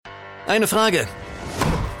Eine Frage.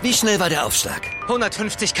 Wie schnell war der Aufschlag?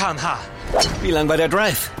 150 km/h. Wie lang war der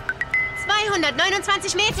Drive?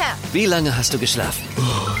 229 Meter. Wie lange hast du geschlafen?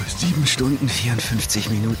 7 Stunden, 54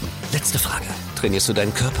 Minuten. Letzte Frage. Trainierst du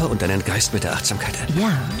deinen Körper und deinen Geist mit der Achtsamkeit?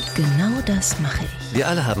 Ja, genau das mache ich. Wir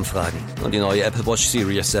alle haben Fragen. Und die neue Apple Watch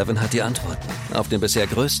Series 7 hat die Antworten. Auf dem bisher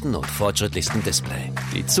größten und fortschrittlichsten Display.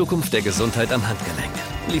 Die Zukunft der Gesundheit am Handgelenk.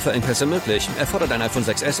 Lieferengpässe möglich. Erfordert ein iPhone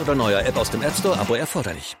 6s oder neuer App aus dem App Store. Abo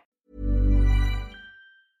erforderlich.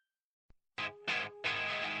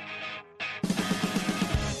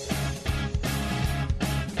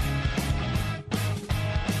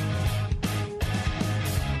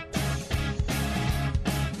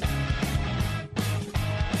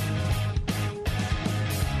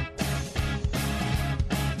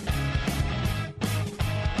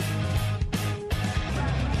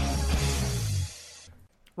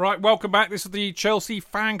 Right, welcome back. This is the Chelsea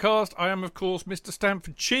Fancast. I am, of course, Mr.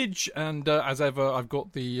 Stamford Chidge, and as ever, I've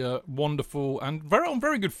got the wonderful and on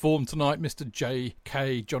very good form tonight, Mr.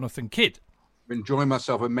 J.K. Jonathan Kidd. I'm enjoying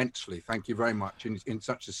myself immensely. Thank you very much. In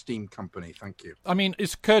such esteemed company. Thank you. I mean,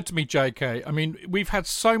 it's occurred to me, J.K., I mean, we've had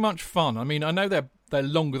so much fun. I mean, I know they're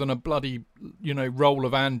longer than a bloody, roll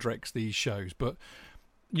of Andrex, these shows, but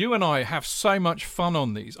you and I have so much fun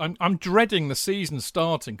on these. I'm dreading the season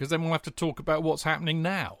starting because then we'll have to talk about what's happening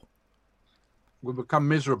now. We'll become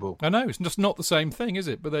miserable. I know, it's just not the same thing, is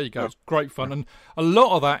it? But there you go, It's great fun. And a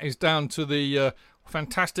lot of that is down to the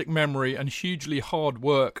fantastic memory and hugely hard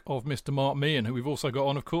work of Mr. Mark Meehan, who we've also got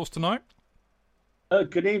on, of course, tonight.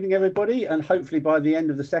 Good evening, everybody. And hopefully by the end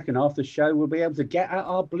of the second half of the show, we'll be able to get out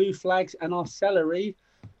our blue flags and our celery.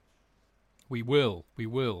 We will.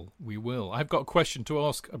 I've got a question to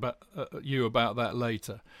ask about you about that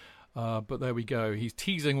later. But there we go. He's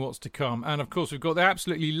teasing what's to come. And, of course, we've got the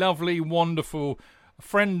absolutely lovely, wonderful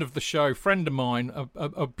friend of the show, friend of mine,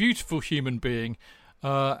 a beautiful human being.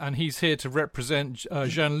 And he's here to represent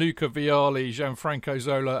Gianluca Vialli, Gianfranco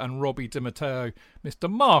Zola and Robbie Di Matteo,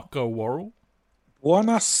 Mr. Marco Worrell.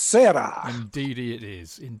 Buonasera. Indeed it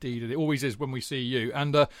is. Indeed it always is when we see you.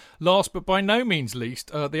 And last but by no means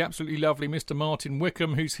least, the absolutely lovely Mr. Martin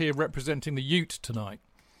Wickham, who's here representing the Ute tonight.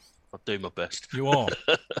 I'll do my best. You are.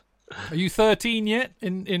 Are you 13 yet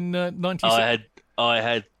in 96? I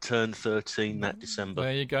had turned 13 that December.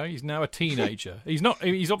 There you go. He's now a teenager. He's not.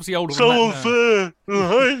 He's obviously older so than that unfair. I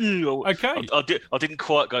hate you. Okay. I didn't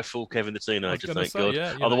quite go full Kevin the teenager, thank God.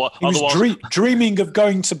 Yeah, otherwise, He was dreaming of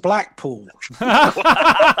going to Blackpool. Nah,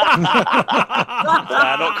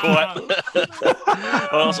 not quite.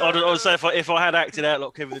 I would say if I had acted out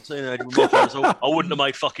like Kevin the teenager with my friends, I wouldn't have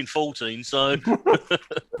made fucking 14. So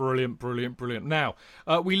brilliant. Now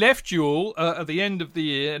we left you all at the end of the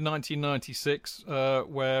year, 1996,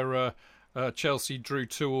 where Chelsea drew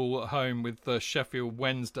 2-2 at home with Sheffield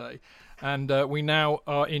Wednesday, and we now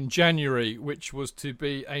are in January, which was to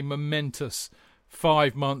be a momentous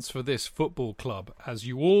 5 months for this football club, as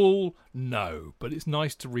you all know, but it's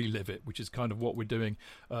nice to relive it, which is kind of what we're doing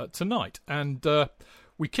tonight. And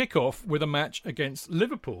we kick off with a match against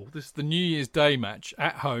Liverpool. This is the New Year's Day match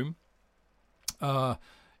at home.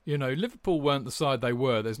 Liverpool weren't the side they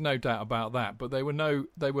were. There's no doubt about that. But they were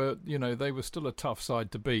still a tough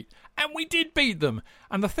side to beat, and we did beat them.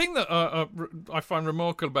 And the thing that I find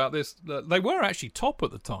remarkable about this, they were actually top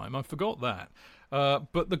at the time. I forgot that.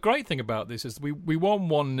 But the great thing about this is we won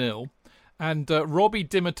 1-0, and Robbie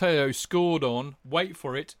Di Matteo scored on, wait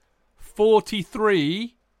for it,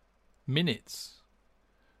 43 minutes.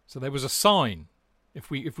 So there was a sign. If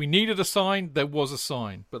we needed a sign, there was a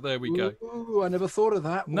sign. But there we go. Ooh, I never thought of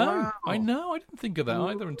that. No, wow. I know. I didn't think of that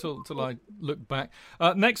either until I looked back.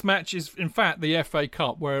 Next match is, in fact, the FA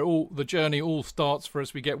Cup, where the journey all starts for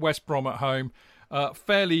us. We get West Brom at home.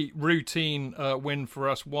 Fairly routine win for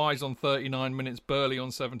us. Wise on 39 minutes, Burley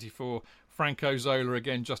on 74. Franco Zola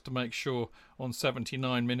again, just to make sure, on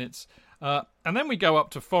 79 minutes. And then we go up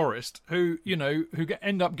to Forest, who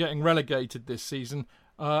end up getting relegated this season.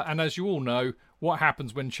 And as you all know, what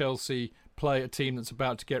happens when Chelsea play a team that's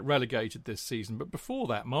about to get relegated this season. But before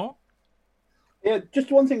that, Mark? Yeah,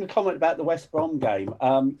 just one thing to comment about the West Brom game.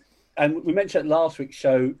 And we mentioned at last week's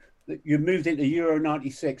show that you moved into Euro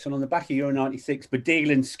 96, and on the back of Euro 96,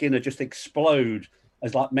 Badil and Skinner just explode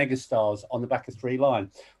as like megastars on the back of three line.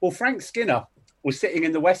 Well, Frank Skinner was sitting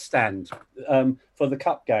in the West Stand for the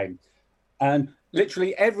Cup game. And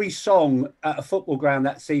literally every song at a football ground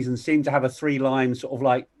that season seemed to have a three-line sort of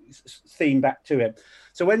like theme back to it.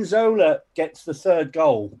 So when Zola gets the third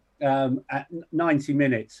goal at 90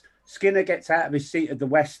 minutes, Skinner gets out of his seat at the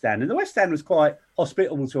West Stand. And the West Stand was quite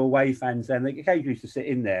hospitable to away fans then. They occasionally used to sit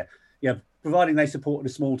in there. You have providing they supported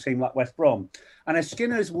a small team like West Brom. And as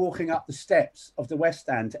Skinner's walking up the steps of the West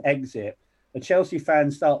Stand to exit, the Chelsea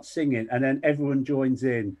fans start singing, and then everyone joins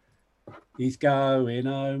in. He's going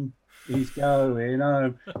home. He's going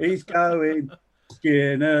home. He's going.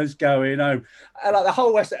 Skinner's going home. And like the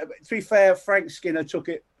whole West. To be fair, Frank Skinner took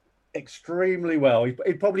it extremely well.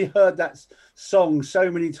 He probably heard that song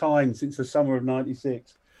so many times since the summer of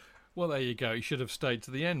 '96. Well, there you go. He should have stayed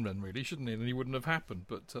to the end then, really, shouldn't he? And he wouldn't have happened.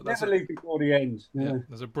 But that's never leave before the end. Yeah,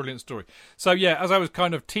 there's a brilliant story. So, yeah, as I was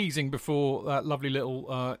kind of teasing before that lovely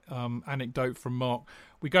little anecdote from Mark,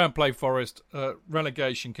 we go and play Forest,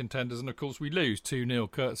 relegation contenders, and, of course, we lose 2-0,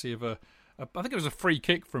 courtesy of I think it was a free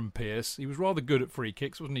kick from Pearce. He was rather good at free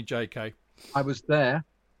kicks, wasn't he, JK? I was there,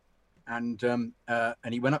 and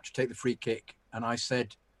he went up to take the free kick, and I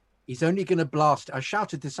said, he's only going to blast. I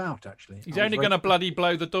shouted this out, actually. He's only going to bloody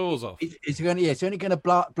blow the doors off. He's only going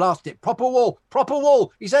to blast it. Proper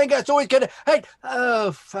wall. He's saying it's always going to. Hey,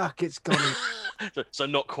 oh fuck! It's gone. So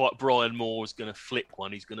not quite. Brian Moore's going to flick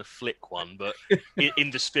one. He's going to flick one, but in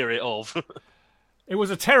the spirit of. It was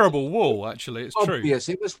a terrible wall, actually. It's obvious.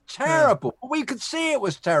 True. It was terrible. Yeah. We could see it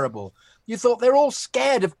was terrible. You thought they're all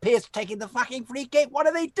scared of Pearce taking the fucking free kick. What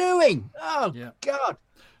are they doing? Oh God.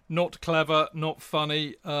 Not clever, not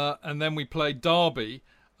funny, and then we played Derby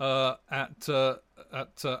at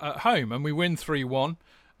home, and we win 3-1.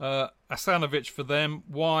 Asanovic for them,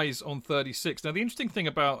 Wise on 36. Now, the interesting thing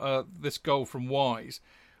about this goal from Wise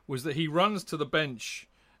was that he runs to the bench,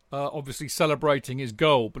 obviously celebrating his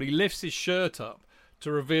goal, but he lifts his shirt up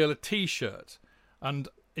to reveal a T-shirt, and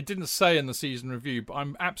it didn't say in the season review, but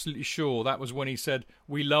I'm absolutely sure that was when he said,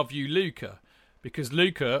 "We love you, Luca." Because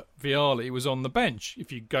Luca Vialli was on the bench.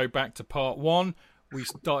 If you go back to part 1, we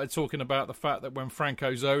started talking about the fact that when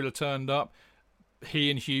Franco Zola turned up, he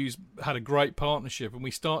and Hughes had a great partnership, and we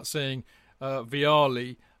start seeing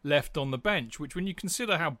Vialli left on the bench, which when you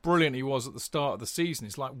consider how brilliant he was at the start of the season,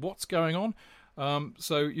 it's like, what's going on?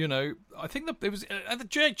 So, you know, I think that it was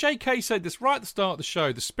JK said this right at the start of the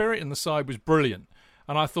show, the spirit in the side was brilliant.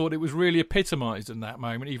 And I thought it was really epitomised in that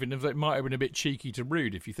moment, even if it might have been a bit cheeky to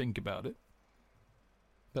Rude, if you think about it.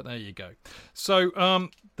 But there you go. So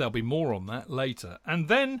there'll be more on that later. And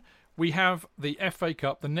then we have the FA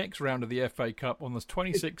Cup, the next round of the FA Cup on the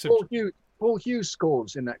 26th of... Paul Hughes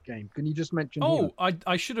scores in that game. Can you just mention him?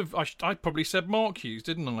 I should have... I probably said Mark Hughes,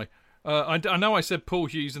 didn't I? I know I said Paul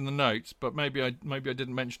Hughes in the notes, but maybe I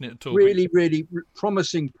didn't mention it at all. Really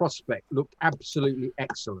promising prospect. Looked absolutely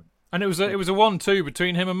excellent. And it was a 1-2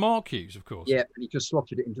 between him and Mark Hughes, of course. Yeah, and he just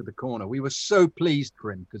slotted it into the corner. We were so pleased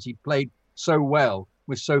for him because he played so well.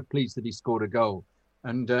 We're so pleased that he scored a goal,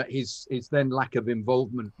 and his then lack of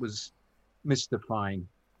involvement was mystifying.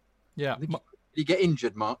 Yeah. Did he get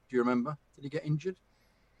injured, Mark? Do you remember? Did he get injured?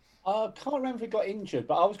 I can't remember if he got injured,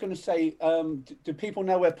 but I was going to say, do people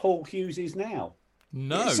know where Paul Hughes is now?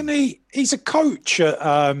 No. Isn't he? He's a coach at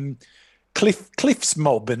Cliff's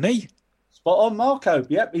Mob, isn't he? Spot on, Marco.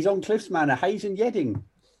 Yep, he's on Cliff's Manor, Hayes and Yedding.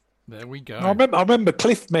 There we go. I remember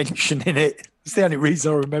Cliff mentioning it. It's the only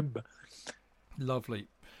reason I remember. Lovely.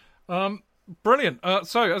 Brilliant.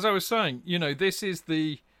 So, as I was saying, you know, this is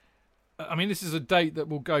a date that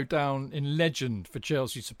will go down in legend for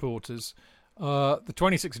Chelsea supporters. The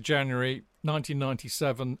 26th of January,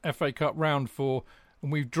 1997, FA Cup Round 4,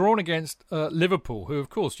 and we've drawn against Liverpool, who, of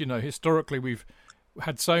course, you know, historically we've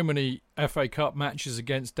had so many FA Cup matches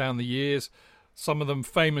against down the years, some of them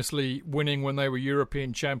famously winning when they were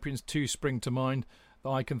European champions. 2 spring to mind that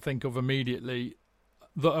I can think of immediately,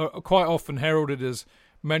 that are quite often heralded as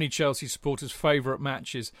many Chelsea supporters' favourite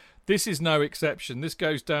matches. This is no exception. This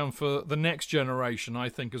goes down for the next generation, I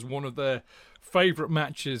think, as one of their favourite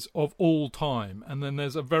matches of all time. And then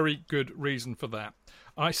there's a very good reason for that.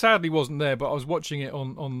 I sadly wasn't there, but I was watching it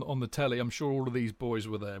on the telly. I'm sure all of these boys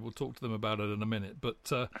were there. We'll talk to them about it in a minute.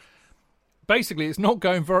 But basically, it's not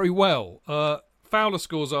going very well. Fowler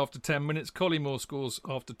scores after 10 minutes. Collymore scores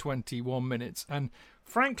after 21 minutes. And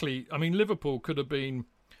frankly, I mean, Liverpool could have been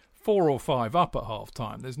 4 or 5 up at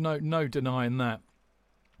half-time. There's no denying that.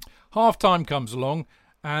 Half-time comes along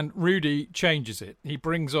and Rudy changes it. He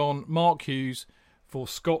brings on Mark Hughes for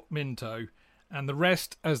Scott Minto. And the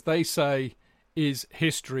rest, as they say, is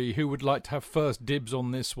history. Who would like to have first dibs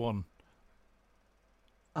on this one?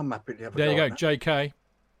 I'm happy to have a There you go, at JK.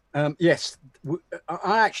 Yes,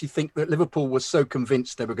 I actually think that Liverpool was so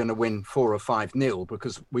convinced they were going to win 4 or 5-0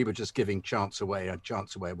 because we were just giving chance away.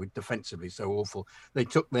 We're defensively so awful. They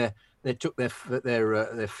took their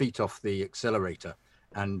feet off the accelerator,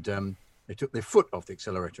 and they took their foot off the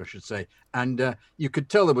accelerator, I should say. And you could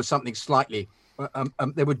tell there was something slightly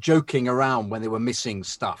they were joking around when they were missing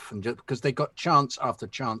stuff, and just because they got chance after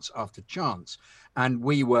chance after chance, and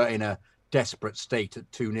we were in a desperate state at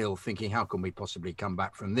 2-0, thinking, how can we possibly come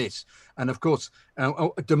back from this? And of course,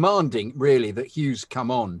 demanding really that Hughes come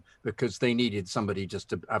on, because they needed somebody just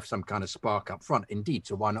to have some kind of spark up front. Indeed,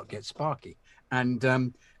 so why not get Sparky? And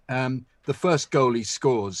the first goal he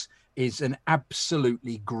scores is an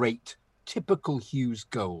absolutely great, typical Hughes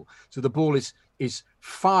goal. So the ball is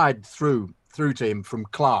fired through to him from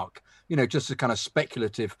Clark, just a kind of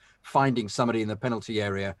speculative finding somebody in the penalty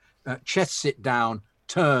area, chests it down,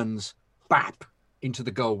 turns, bap, into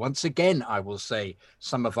the goal. Once again, I will say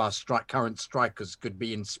some of our current strikers could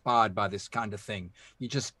be inspired by this kind of thing. You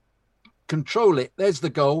just control it. There's the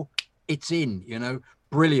goal. It's in,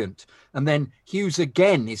 brilliant. And then Hughes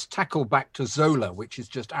again is tackled back to Zola, which is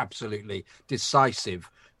just absolutely decisive.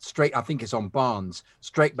 Straight, I think it's on Barnes,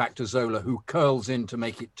 straight back to Zola, who curls in to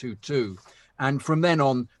make it 2-2. And from then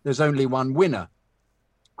on, there's only one winner.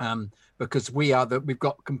 Because we've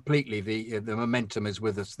got completely the momentum is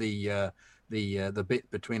with us, the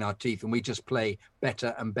bit between our teeth, and we just play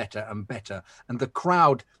better and better and better. And the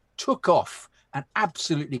crowd took off and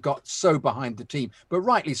absolutely got so behind the team, but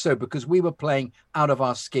rightly so, because we were playing out of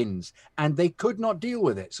our skins and they could not deal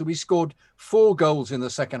with it. So we scored 4 goals in the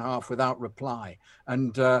second half without reply.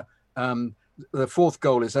 And the fourth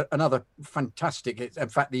goal is another fantastic. In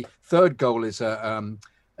fact, the third goal is it's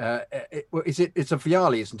a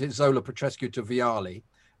Vialli, isn't it? Zola Petrescu to Vialli,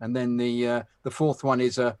 and then the fourth one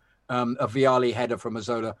is a Vialli header from a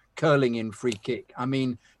Zola curling in free kick. I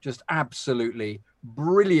mean, just absolutely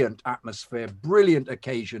brilliant atmosphere, brilliant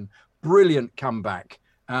occasion, brilliant comeback,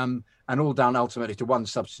 and all down ultimately to one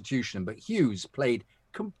substitution. But Hughes played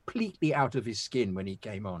completely out of his skin when he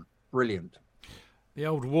came on. Brilliant. The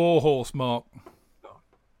old warhorse, Mark.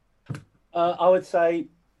 I would say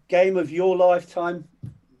game of your lifetime,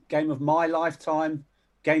 game of my lifetime,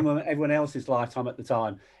 game of everyone else's lifetime at the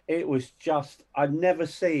time. It was just, I'd never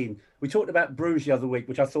seen, we talked about Bruges the other week,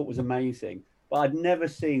 which I thought was amazing, but I'd never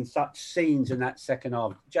seen such scenes in that second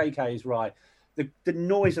half. JK is right. The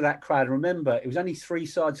noise of that crowd, remember, it was only 3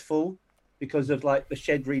 sides full because of like the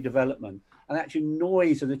shed redevelopment, and actually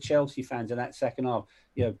noise of the Chelsea fans in that second half.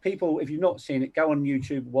 People, if you've not seen it, go on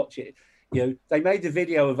YouTube, watch it. They made the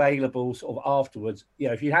video available sort of afterwards.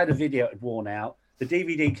 If you had a video, it had worn out. The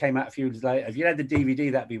DVD came out a few days later. If you had the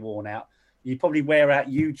DVD, that'd be worn out. You probably wear out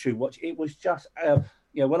YouTube. Watch. It was just,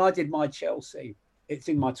 when I did my Chelsea, it's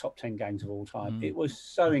in my top 10 games of all time. It was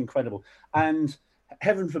so incredible. And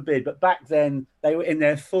heaven forbid, but back then they were in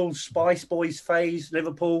their full Spice Boys phase,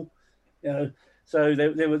 Liverpool. So they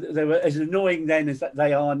were as annoying then as that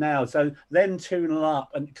they are now. So them 2-0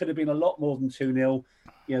 up, and it could have been a lot more than 2-0.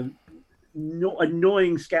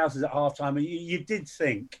 Annoying Scousers at halftime. And you did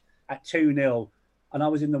think at 2-0, and I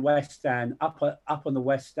was in the West Stand, up on the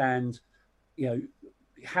West Stand.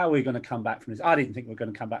 How are we going to come back from this? I didn't think we were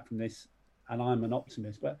going to come back from this, and I'm an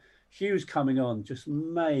optimist. But Hughes coming on just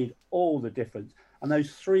made all the difference. And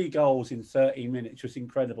those 3 goals in 30 minutes was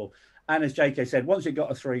incredible. And as JK said, once it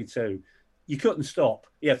got a 3-2, you couldn't stop.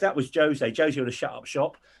 If that was Jose would have shut up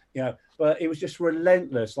shop. But it was just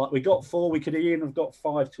relentless. Like, we got 4, we could even have got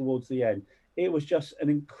 5 towards the end. It was just an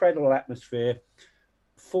incredible atmosphere.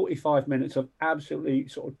 45 minutes of absolutely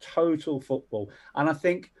sort of total football. And I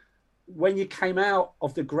think when you came out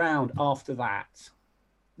of the ground after that,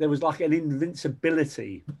 there was like an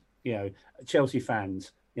invincibility, Chelsea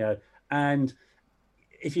fans, and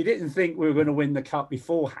if you didn't think we were going to win the cup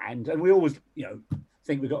beforehand, and we always,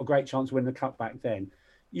 think we got a great chance to win the cup back then,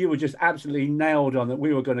 you were just absolutely nailed on that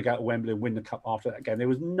we were going to go to Wembley and win the cup after that game. There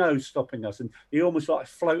was no stopping us, and you almost like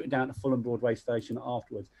floated down to Fulham Broadway Station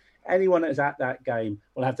afterwards. Anyone that was at that game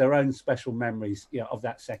will have their own special memories of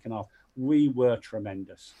that second half. We were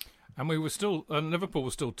tremendous. And we were still, Liverpool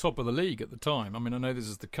was still top of the league at the time. I mean, I know this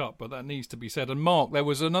is the cup, but that needs to be said. And Mark, there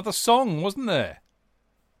was another song, wasn't there?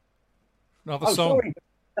 Another song. Sorry.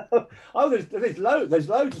 There's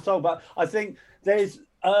loads to talk about. I think there's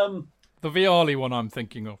the Vialli one I'm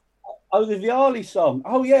thinking of. Oh, the Vialli song.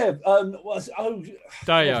 Oh yeah.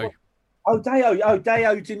 Deo.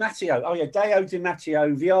 Deo Di Matteo. Oh yeah, Deo Di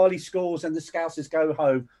Matteo. Vialli scores and the Scousers go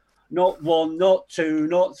home. Not 1, not 2,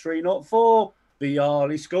 not 3, not 4.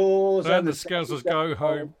 Vialli scores and the Scousers go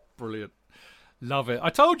home. Brilliant. Love it. I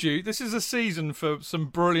told you, this is a season for some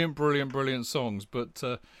brilliant, brilliant, brilliant songs, but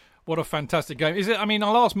what a fantastic game. Is it? I mean,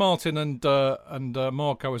 I'll ask Martin and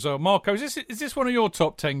Marco as well. Marco, is this one of your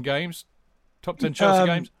top 10 games? Top 10 Chelsea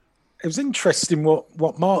games? It was interesting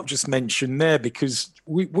what Mark just mentioned there, because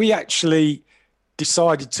we actually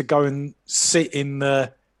decided to go and sit in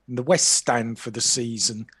the West Stand for the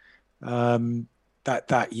season.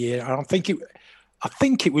 that year. And I think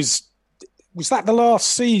it was that the last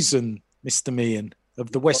season, Mr. Meehan,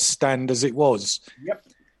 of the West Stand as it was. Yep.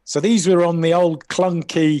 So these were on the old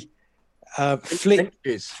clunky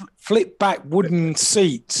flip back wooden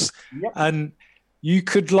seats, and you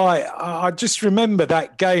could I just remember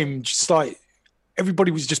that game, just like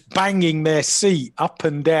everybody was just banging their seat up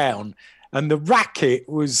and down, and the racket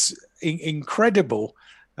was incredible.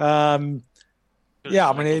 I mean,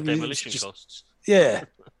 it was just, costs. Yeah.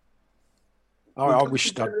 I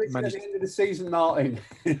wish I'd managed. At the end of the season, Martin.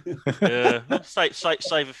 Yeah,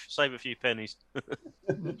 save a few pennies.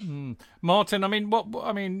 Martin, I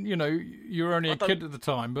mean, you were only a kid at the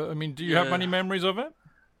time, but I mean, do you have many memories of it?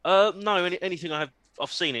 No, anything I've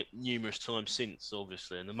seen it numerous times since,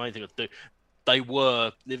 obviously, and the main thing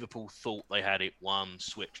Liverpool thought they had it won,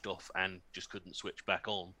 switched off, and just couldn't switch back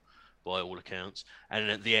on, by all accounts. And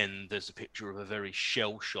at the end, there's a picture of a very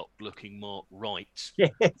shell-shocked looking Mark Wright.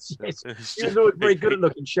 Yes. He was always very good at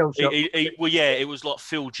looking shell-shocked. It was like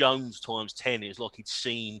Phil Jones times 10. It was like he'd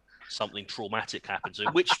seen something traumatic happen to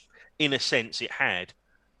him, which, in a sense, it had.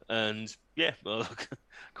 And, can't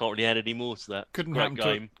really add any more to that. Couldn't happen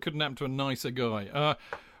to a nicer guy.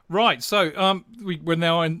 Right, so we're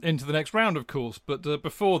now into the next round, of course. But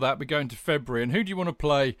before that, we go into February. And who do you want to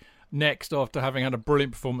play next after having had a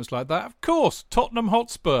brilliant performance like that? Of course, Tottenham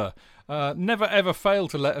Hotspur. Never ever fail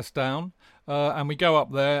to let us down. And we go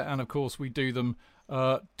up there, and of course we do them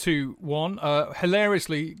 2-1.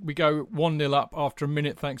 Hilariously, we go 1-0 up after a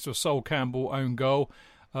minute thanks to a Sol Campbell own goal.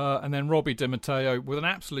 And then Robbie Di Matteo with an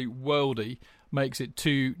absolute worldie makes it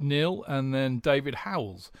 2-0. And then David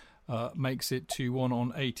Howells makes it 2-1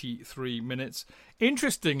 on 83 minutes.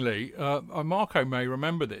 Interestingly, Marco may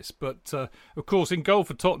remember this, but of course in goal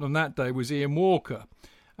for Tottenham that day was Ian Walker.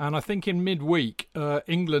 And I think in midweek,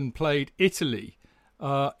 England played Italy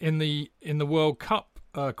in the World Cup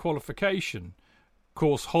qualification. Of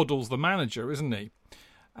course, Hoddle's the manager, isn't he?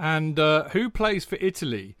 And who plays for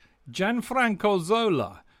Italy? Gianfranco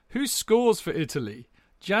Zola. Who scores for Italy?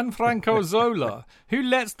 Gianfranco Zola. Who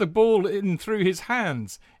lets the ball in through his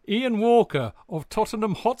hands? Ian Walker of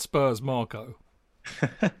Tottenham Hotspurs, Marco.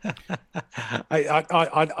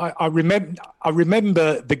 I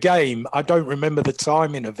remember the game. I don't remember the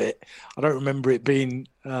timing of it. I don't remember it being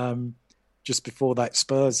just before that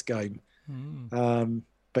Spurs game.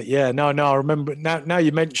 But yeah, no, I remember now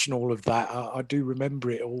you mention all of that. I do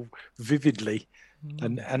remember it all vividly,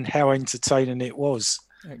 and how entertaining it was.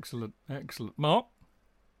 Excellent. Mark?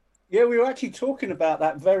 Yeah, we were actually talking about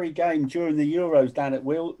that very game during the Euros down at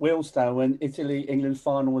Wealdstone when Italy-England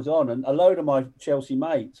final was on. And a load of my Chelsea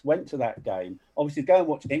mates went to that game, obviously to go and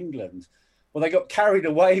watch England. Well, they got carried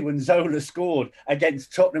away when Zola scored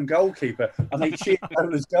against Tottenham goalkeeper and they cheered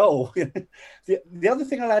Zola's goal. The other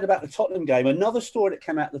thing I'll add about the Tottenham game, another story that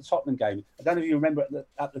came out of the Tottenham game, I don't know if you remember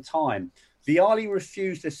at the time, Vialli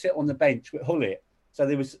refused to sit on the bench with Hullet. So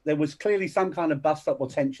there was clearly some kind of bust-up or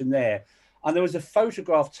tension there. And there was a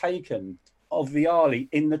photograph taken of Vialli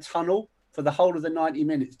in the tunnel for the whole of the 90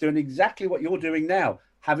 minutes, doing exactly what you're doing now,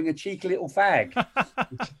 having a cheeky little fag.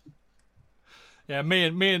 Yeah, me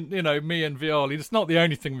and Vialli. It's not the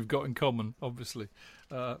only thing we've got in common, obviously.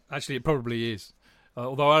 Actually, it probably is.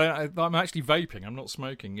 Although I'm actually vaping, I'm not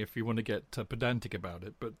smoking. If you want to get pedantic about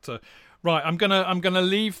it, but right, I'm gonna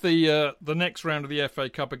leave the next round of the FA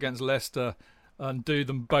Cup against Leicester and do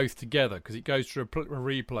them both together because it goes through a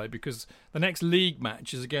replay, because the next league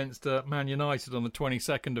match is against Man United on the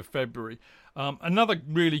 22nd of February. Another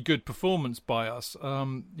really good performance by us.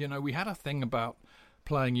 We had a thing about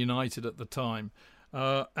playing United at the time.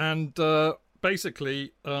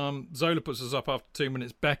 Basically, Zola puts us up after 2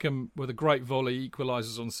 minutes. Beckham, with a great volley,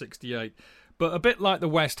 equalises on 68. But a bit like the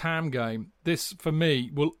West Ham game, this, for me,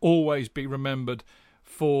 will always be remembered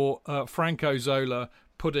for Franco Zola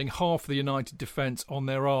putting half the United defence on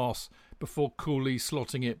their arse before coolly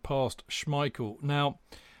slotting it past Schmeichel. Now,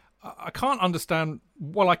 I can't understand...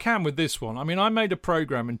 Well, I can with this one. I mean, I made a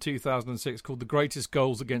programme in 2006 called The Greatest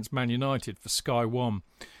Goals Against Man United for Sky One.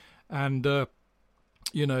 And,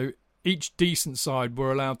 each decent side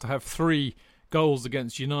were allowed to have 3 goals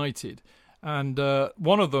against United. And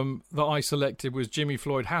one of them that I selected was Jimmy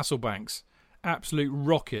Floyd Hasselbank's absolute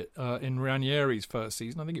rocket in Ranieri's first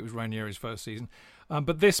season. I think it was Ranieri's first season.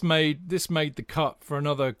 But this made the cut for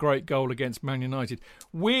another great goal against Man United.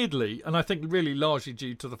 Weirdly, and I think really largely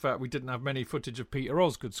due to the fact we didn't have many footage of Peter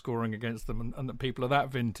Osgood scoring against them and the people of that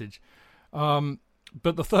vintage.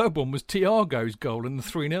 But the third one was Thiago's goal in the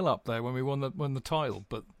 3-0 up there when we won the title.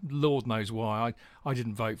 But Lord knows why. I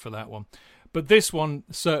didn't vote for that one. But this one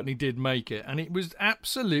certainly did make it. And it was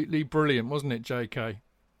absolutely brilliant, wasn't it, JK?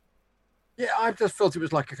 Yeah, I just felt it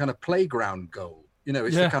was like a kind of playground goal. You know,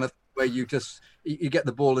 it's the kind of where you get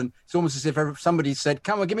the ball and it's almost as if somebody said,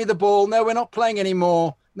 "Come on, give me the ball." No, we're not playing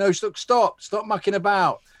anymore. No, stop mucking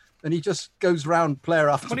about. And he just goes round player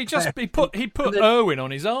after player. He put Irwin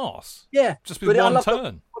on his arse. Yeah, just with one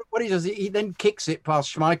turn. What he does, he then kicks it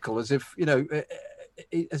past Schmeichel as if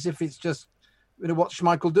as if it's just what's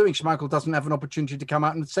Schmeichel doing. Schmeichel doesn't have an opportunity to come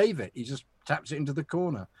out and save it. He just taps it into the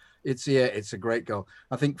corner. It's a great goal.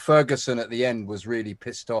 I think Ferguson at the end was really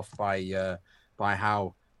pissed off by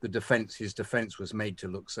how his defense was made to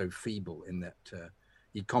look so feeble. In that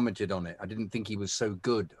he commented on it. I didn't think he was so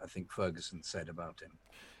good. I think Ferguson said about him.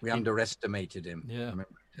 We underestimated him. Yeah, I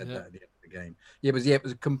remember he said that at the end of the game. It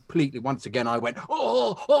was completely. Once again, I went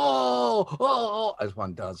oh, as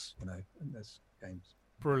one does, in those games.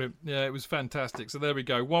 Brilliant. Yeah, it was fantastic. So there we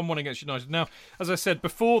go. 1-1 against United. Now, as I said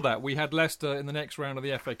before that, we had Leicester in the next round of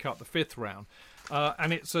the FA Cup, the 5th round,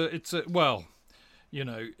 and it's a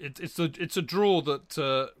draw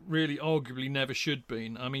that really arguably never should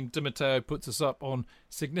been. I mean, Di Matteo puts us up on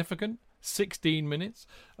significant 16 minutes,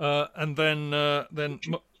 and then.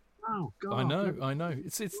 Oh God! I know.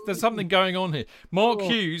 It's there's something going on here. Mark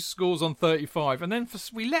Hughes scores on 35, and then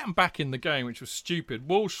we let him back in the game, which was stupid.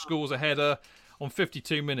 Walsh scores a header on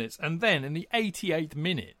 52 minutes, and then in the 88th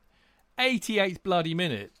bloody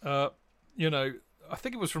minute, I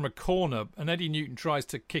think it was from a corner, and Eddie Newton tries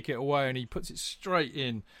to kick it away, and he puts it straight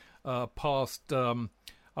in past. I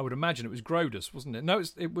would imagine it was Grodus, wasn't it? No,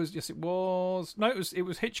 it was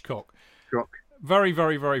Hitchcock. Very,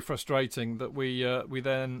 very, very frustrating that we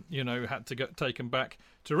then had to get taken back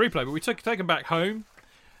to replay, but we took taken back home,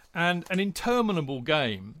 and an interminable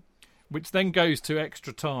game, which then goes to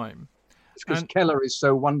extra time. It's because Keller is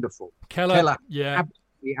so wonderful. Keller,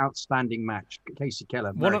 absolutely outstanding match. Casey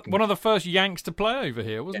Keller, one of the first Yanks to play over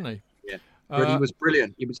here, wasn't he? Yeah, but he was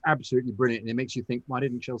brilliant. He was absolutely brilliant, and it makes you think, why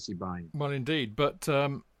didn't Chelsea buy him? Well, indeed, but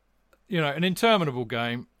an interminable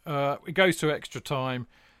game. It goes to extra time.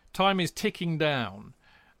 Time is ticking down,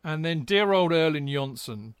 and then dear old Erling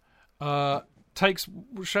Jonsson takes,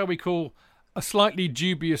 shall we call, a slightly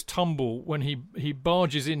dubious tumble when he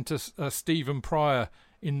barges into Stephen Pryor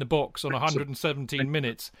in the box on 117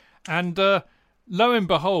 minutes, and lo and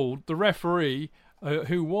behold, the referee,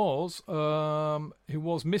 who was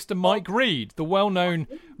Mr. Mike Reed, the well-known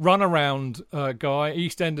runaround guy,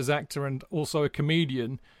 EastEnders actor, and also a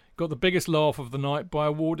comedian, got the biggest laugh of the night by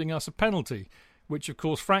awarding us a penalty. Which, of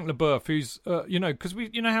course, Frank Leboeuf, who's, because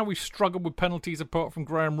how we've struggled with penalties apart from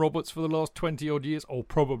Graham Roberts for the last 20-odd years, or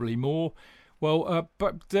probably more. Well,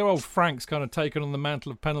 but their old Frank's kind of taken on the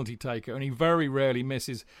mantle of penalty taker, and he very rarely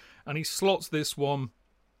misses. And he slots this one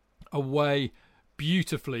away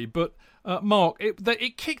beautifully. But, Mark,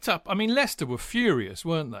 it kicked up. I mean, Leicester were furious,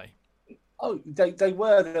 weren't they? Oh, they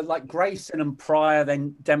were. They're like Grayson and Pryor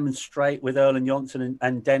then demonstrate with Erling Jonsson,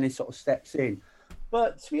 and Dennis sort of steps in.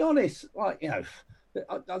 But to be honest,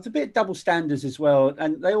 it's a bit double standards as well.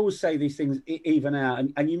 And they always say these things even out.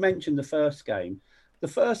 And you mentioned the first game. The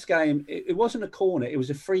first game, it wasn't a corner. It was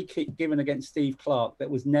a free kick given against Steve Clarke that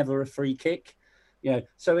was never a free kick.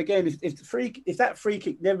 So again, if that free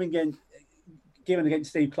kick never been given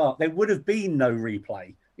against Steve Clarke, there would have been no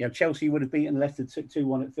replay. Chelsea would have beaten Leicester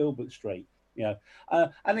 2-1 at Filbert Street.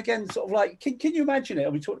 And again, sort of like, can you imagine it?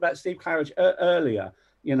 We talked about Steve Claridge earlier.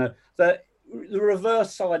 That the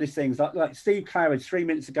reverse side of things, like Steve Claridge 3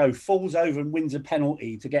 minutes ago falls over and wins a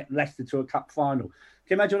penalty to get Leicester to a cup final.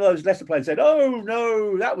 Can you imagine all those Leicester players said, "Oh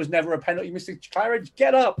no, that was never a penalty, Mr. Claridge.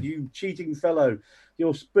 Get up, you cheating fellow!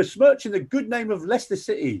 You're besmirching the good name of Leicester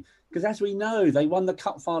City." Because as we know, they won the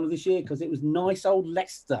cup final this year because it was nice old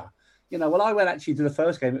Leicester. Well, I went actually to the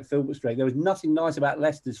first game at Filbert Street. There was nothing nice about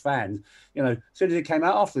Leicester's fans. As soon as it came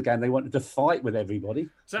out after the game, they wanted to fight with everybody.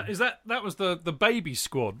 That was the baby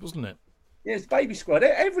squad, wasn't it? Yes, baby squad.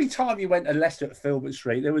 Every time you went to Leicester at Filbert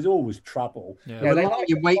Street, there was always trouble. Yeah. They lie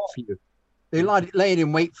in wait for you. They lay it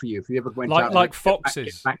in wait for you if you ever went out. Like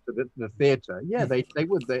foxes. Back to the theatre. Yeah, they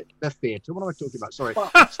would. The theatre. What am I talking about? Sorry.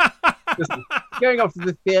 Going off to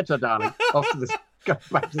the theatre, darling. Go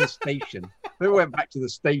back to the station. They went back to the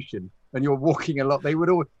station and you're walking a lot.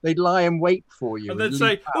 They'd lie and wait for you. And they'd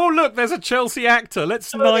say, "Oh, look, there's a Chelsea actor.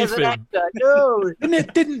 Let's knife him." No.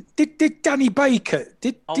 Did Danny Baker,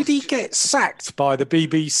 did he get sacked by the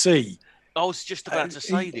BBC? I was just about to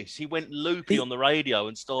say this. He went loopy on the radio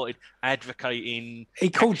and started advocating. He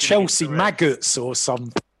called Chelsea maggots or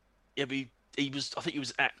something. Yeah, but he was. I think he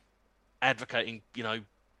was advocating,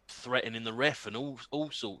 threatening the ref and all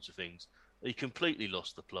sorts of things. He completely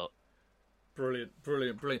lost the plot. Brilliant.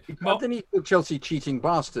 Didn't he call Chelsea cheating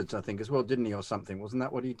bastards? I think as well, didn't he, or something? Wasn't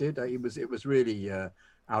that what he did? It was really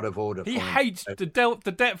out of order. He for him. hates the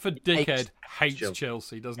Deptford dickhead hates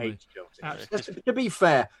Chelsea, doesn't he? To be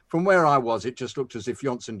fair, from where I was, it just looked as if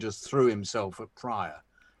Johnson just threw himself at Pryor.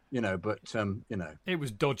 But it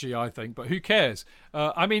was dodgy, I think. But who cares?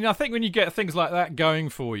 I think when you get things like that going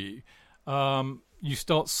for you, you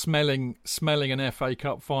start smelling an FA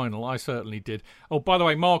Cup final. I certainly did. Oh, by the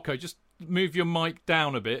way, Marco, just move your mic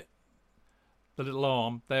down a bit. The little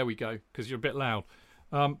arm. There we go, because you're a bit loud.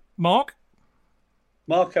 Marco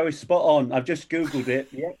is spot on. I've just Googled it.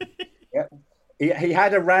 Yep. He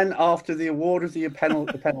had a rant after the award of the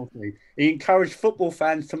penalty. He encouraged football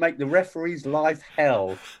fans to make the referee's life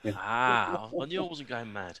hell. I knew I wasn't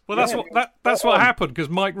going mad. Well, that's what happened, because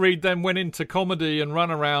Mike Reed then went into comedy and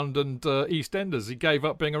Runaround and EastEnders. He gave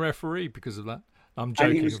up being a referee because of that. I'm joking.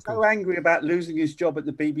 And he was so angry about losing his job at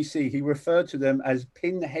the BBC, he referred to them as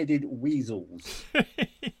pin-headed weasels.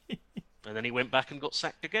 And then he went back and got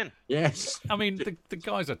sacked again. Yes. I mean, the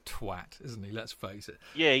guy's a twat, isn't he? Let's face it.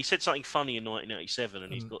 Yeah, he said something funny in 1987,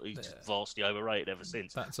 and he's vastly overrated ever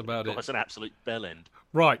since. That's about it. That's an absolute bell end.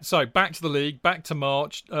 Right, so back to the league, back to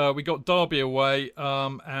March. We got Derby away,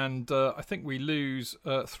 and I think we lose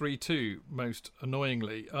 3-2, most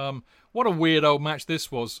annoyingly. What a weird old match this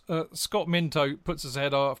was. Scott Minto puts us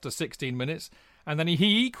ahead after 16 minutes, and then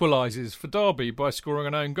he equalises for Derby by scoring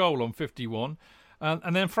an own goal on 51.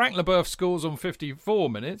 And then Frank Leboeuf scores on 54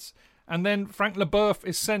 minutes. And then Frank Leboeuf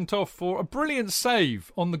is sent off for a brilliant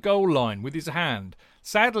save on the goal line with his hand.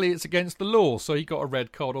 Sadly, it's against the law, so he got a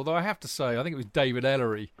red card. Although I have to say, I think it was David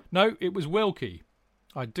Ellery. No, it was Wilkie.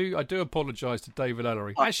 I do apologise to David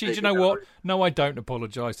Ellery. Actually, do you know what? No, I don't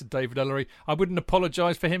apologise to David Ellery. I wouldn't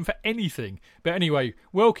apologise for him for anything. But anyway,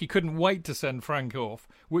 Wilkie couldn't wait to send Frank off,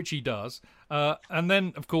 which he does. And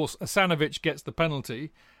then, of course, Asanovic gets the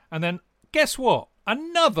penalty. And then, guess what?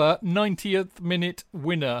 Another 90th minute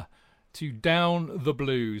winner to down the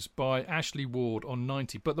Blues by Ashley Ward on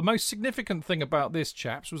 90. But the most significant thing about this,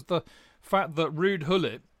 chaps, was the fact that Ruud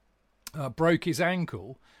Gullit broke his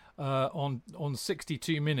ankle on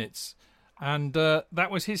 62 minutes. And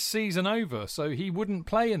that was his season over. So he wouldn't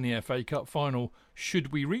play in the FA Cup final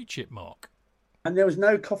should we reach it, Mark. And there was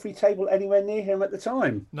no coffee table anywhere near him at the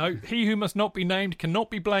time. No, he who must not be named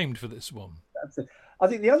cannot be blamed for this one. That's it. I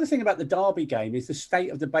think the other thing about the Derby game is the state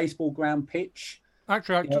of the baseball ground pitch.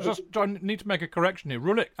 Actually, I need to make a correction here.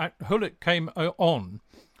 Gullit came on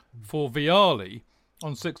for Vialli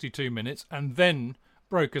on 62 minutes and then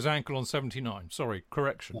broke his ankle on 79. Sorry,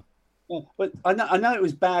 correction. Yeah, but I know it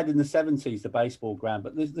was bad in the 70s, the baseball ground,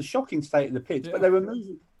 but the shocking state of the pitch. Yeah. But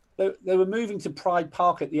they were moving to Pride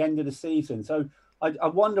Park at the end of the season, so I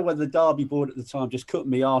wonder whether the Derby board at the time just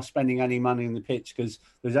couldn't be arsed spending any money in the pitch because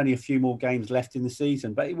there's only a few more games left in the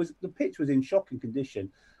season. But the pitch was in shocking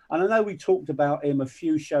condition. And I know we talked about him a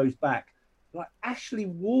few shows back. Like Ashley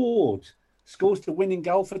Ward scores the winning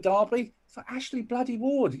goal for Derby. For Ashley bloody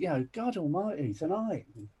Ward. God almighty, tonight.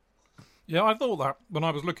 Yeah, I thought that when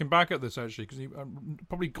I was looking back at this, actually, because he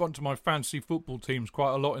probably got into my fantasy football teams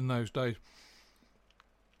quite a lot in those days.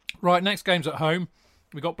 Right, next game's at home.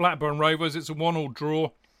 We got Blackburn Rovers. It's a 1-1 draw.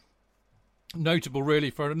 Notable, really,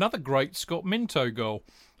 for another great Scott Minto goal.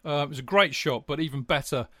 It was a great shot, but even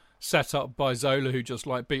better set up by Zola, who just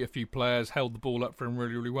beat a few players, held the ball up for him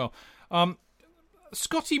really, really well.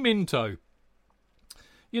 Scotty Minto.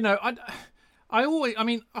 I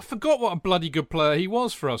forgot what a bloody good player he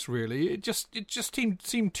was for us. Really, it just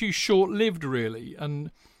seemed too short-lived, really,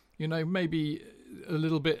 and maybe a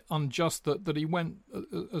little bit unjust that he went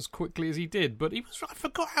as quickly as he did. But I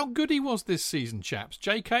forgot how good he was this season, chaps.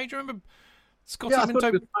 JK, do you remember Scotty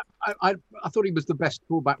Minto? I thought he was the best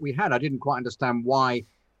fullback we had. I didn't quite understand why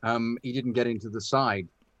he didn't get into the side,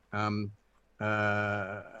 and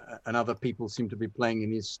other people seem to be playing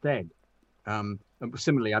in his stead. And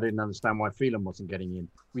similarly, I didn't understand why Phelan wasn't getting in.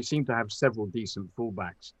 We seem to have several decent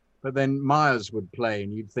fullbacks, but then Myers would play,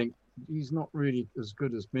 and you'd think he's not really as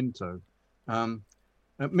good as Minto.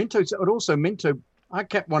 Minto, I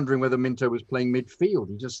kept wondering whether Minto was playing midfield.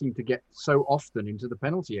 He just seemed to get so often into the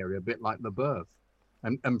penalty area, a bit like Leboeuf,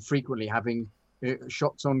 and frequently having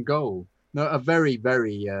shots on goal. No, a very,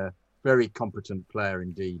 very, very competent player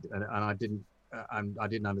indeed, and I didn't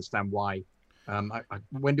understand why.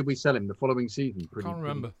 When did we sell him? The following season? Can't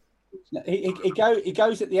remember. He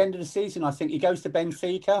goes at the end of the season. I think he goes to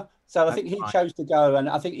Benfica. So I think he chose to go, and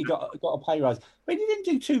I think he got a pay rise. But he didn't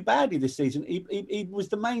do too badly this season. He was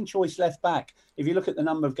the main choice left back. If you look at the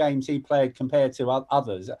number of games he played compared to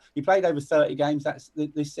others, he played over 30 games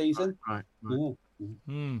this season. Right.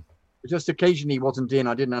 Yeah. Just occasionally he wasn't in.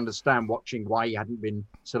 I didn't understand watching why he hadn't been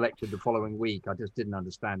selected the following week. I just didn't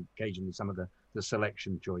understand occasionally some of the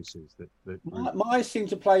selection choices that Mize seemed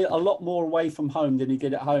to play a lot more away from home than he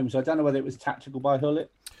did at home. So I don't know whether it was tactical by Hullet.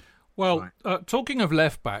 Well, talking of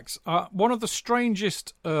left backs, one of the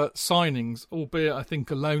strangest signings, albeit I think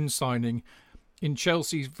a loan signing, in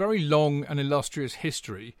Chelsea's very long and illustrious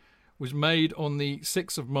history, was made on the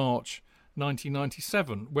 6th of March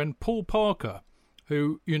 1997 when Paul Parker,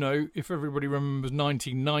 who, you know, if everybody remembers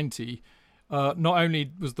 1990, not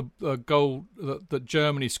only was the goal that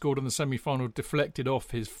Germany scored in the semi-final deflected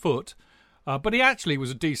off his foot, but he actually was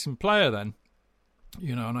a decent player then.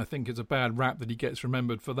 You know, and I think it's a bad rap that he gets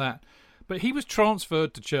remembered for that. But he was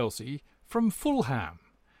transferred to Chelsea from Fulham.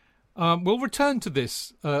 We'll return to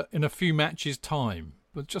this in a few matches' time,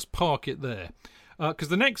 but just park it there. Because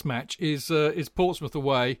the next match is Portsmouth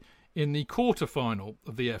away in the quarter-final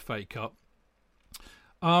of the FA Cup.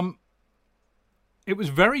 It was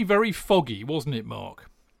very, very foggy, wasn't it, Mark?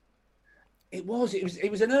 It was. It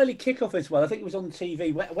was an early kickoff as well. I think it was on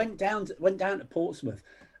TV. Went down to Portsmouth,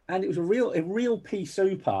 and it was a real pea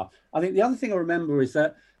souper. I think the other thing I remember is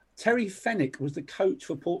that Terry Fenwick was the coach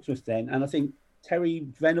for Portsmouth then, and I think Terry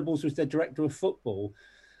Venables was their director of football.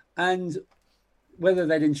 And whether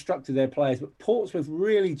they'd instructed their players, but Portsmouth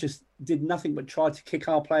really just did nothing but try to kick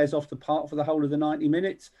our players off the park for the whole of the 90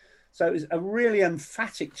 minutes. So it was a really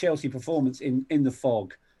emphatic Chelsea performance in the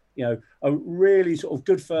fog. You know, a really sort of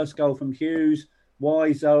good first goal from Hughes,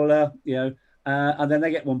 Wise, Zola, you know, and then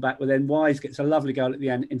they get one back, but then Wise gets a lovely goal at the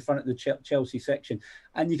end in front of the Chelsea section.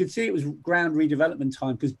 And you could see it was ground redevelopment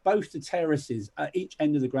time because both the terraces at each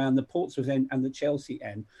end of the ground, the Portsmouth end and the Chelsea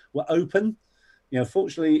end, were open. You know,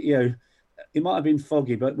 fortunately, you know, it might have been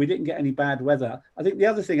foggy, but we didn't get any bad weather. I think the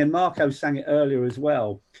other thing, and Marco sang it earlier as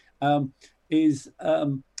well, is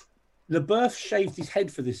Leboeuf shaved his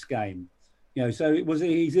head for this game. You know, so it was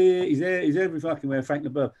he's every fucking where, Frank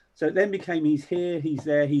Leboeuf. So it then became he's here, he's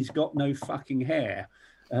there, he's got no fucking hair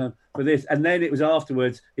for this. And then it was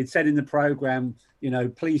afterwards, it said in the programme, you know,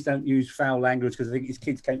 please don't use foul language because I think his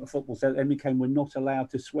kids came to football. So it then became we're not allowed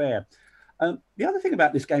to swear. The other thing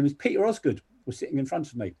about this game is Peter Osgood was sitting in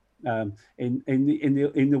front of me in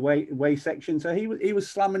the way section. So he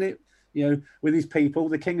was slumming it, you know, with his people,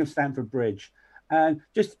 the king of Stamford Bridge. And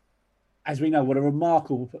just as we know, what a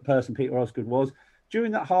remarkable person Peter Osgood was.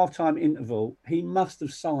 During that half-time interval, he must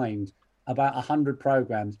have signed about 100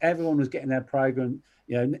 programmes. Everyone was getting their programme.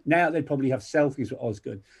 You know, now they'd probably have selfies with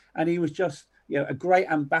Osgood. And he was just, you know, a great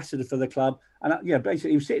ambassador for the club. And,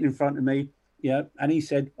 basically he was sitting in front of me, you know, and he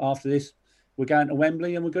said after this, we're going to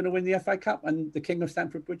Wembley and we're going to win the FA Cup. And the king of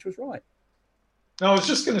Stamford Bridge was right. I was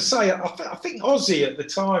just going to say, I think Ozzy at the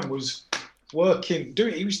time was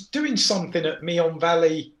he was doing something at Meon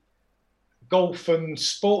Valley Golf and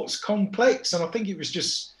Sports Complex, and I think it was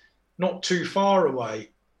just not too far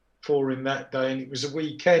away for him that day, and it was a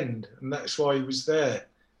weekend, and that's why he was there.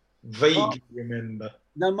 Vaguely remember.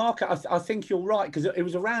 No, Mark, I think you're right, because it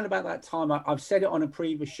was around about that time. I've said it on a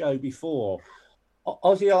previous show before.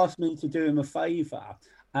 Ozzy asked me to do him a favour,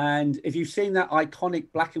 and if you've seen that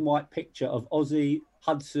iconic black and white picture of Ozzy,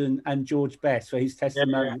 Hudson and George Best for his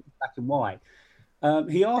testimony in black and white,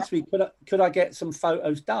 he asked me, could I get some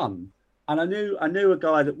photos done? And I knew a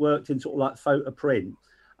guy that worked in sort of like photo print.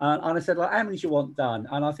 And I said, like, how many do you want done?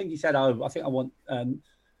 And I think he said, I think I want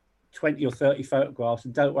 20 or 30 photographs.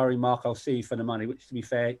 And don't worry, Mark, I'll see you for the money, which, to be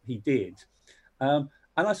fair, he did. And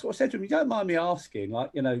I sort of said to him, you don't mind me asking,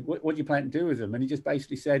 like, you know, what do you plan to do with them? And he just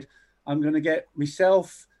basically said, I'm going to get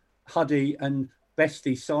myself, Huddy and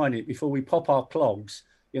Bestie sign it before we pop our clogs.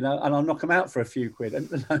 You know, and I'll knock him out for a few quid. And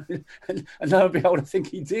lo and behold, I think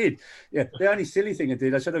he did. Yeah, the only silly thing I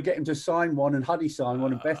did, I said I'd get him to sign one and Huddy sign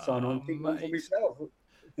one and Beth sign one and keep one for myself.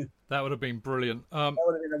 That would have been brilliant. That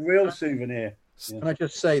would have been a real souvenir. Yeah. Can I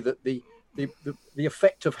just say that the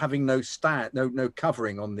effect of having no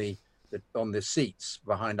covering on the seats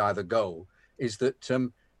behind either goal is that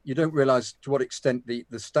you don't realise to what extent the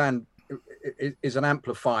stand is an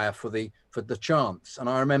amplifier for the chants. And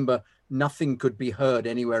I remember nothing could be heard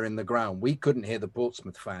anywhere in the ground. We couldn't hear the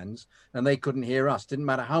Portsmouth fans and they couldn't hear us. Didn't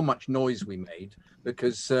matter how much noise we made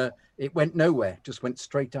because it went nowhere, just went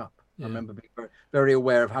straight up. Yeah. I remember being very, very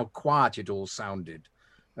aware of how quiet it all sounded,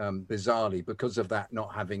 bizarrely, because of that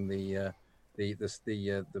not having the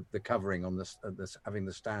covering on this having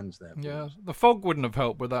the stands there. Yeah, the fog wouldn't have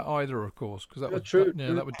helped with that either, of course, because that would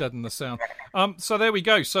deaden the sound. So there we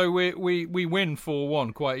go. So we win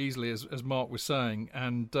 4-1 quite easily, as Mark was saying,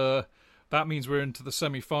 and that means we're into the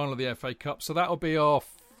semi-final of the FA Cup. So that'll be our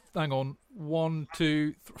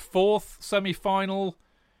fourth semi-final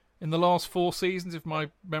in the last 4 seasons, if my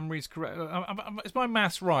memory's correct. Is my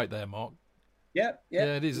maths right there, Mark? Yeah,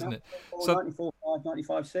 it is, isn't it? 94, 95,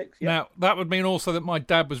 95, 6. Yeah. Now, that would mean also that my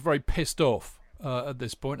dad was very pissed off at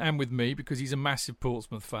this point, and with me, because he's a massive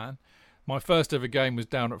Portsmouth fan. My first ever game was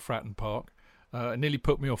down at Fratton Park. It nearly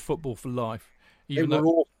put me off football for life. They were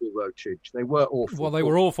awful, though, Chidge. They were awful. Well, they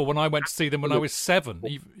were awful when I went to see them when I was 7.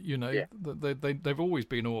 They've always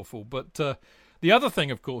been awful. But the other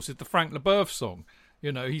thing, of course, is the Frank Leboeuf song.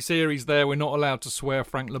 He's here, he's there, we're not allowed to swear,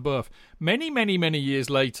 Frank Leboeuf. Many, many, many years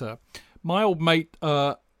later, my old mate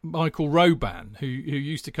Michael Roban, who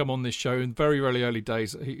used to come on this show in very, very early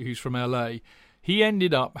days, who's from LA, he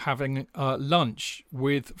ended up having lunch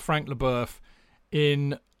with Frank Leboeuf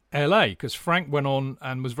in LA, because Frank went on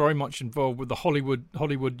and was very much involved with the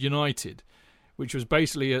Hollywood United, which was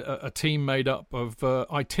basically a team made up of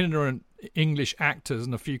itinerant English actors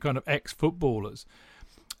and a few kind of ex-footballers.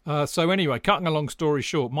 So anyway, cutting a long story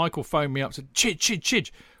short, Michael phoned me up and said,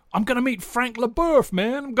 Chidge, I'm going to meet Frank Leboeuf,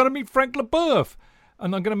 man. I'm going to meet Frank Leboeuf.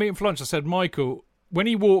 And I'm going to meet him for lunch. I said, Michael, when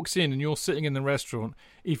he walks in and you're sitting in the restaurant,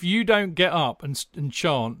 if you don't get up and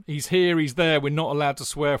chant, he's here, he's there, we're not allowed to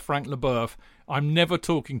swear, Frank Leboeuf, I'm never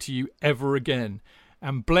talking to you ever again.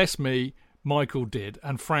 And bless me, Michael did.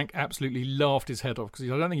 And Frank absolutely laughed his head off, because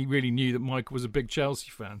I don't think he really knew that Michael was a big Chelsea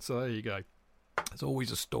fan. So there you go. It's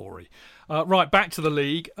always a story. Right, back to the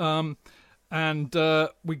league. And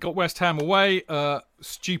we got West Ham away.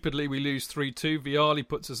 Stupidly, we lose 3-2. Vialli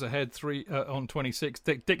puts us ahead on 26.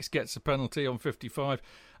 Dix gets a penalty on 55.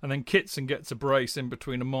 And then Kitson gets a brace in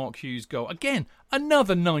between a Mark Hughes goal. Again,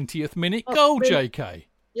 another 90th minute goal, JK.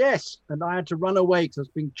 Yes, and I had to run away because I was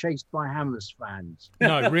being chased by Hammers fans.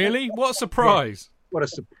 No, really? What a surprise. Yeah, what a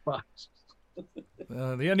surprise.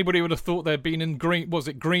 Anybody would have thought they'd been in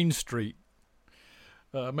Green Street.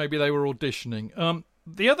 Maybe they were auditioning.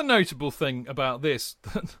 The other notable thing about this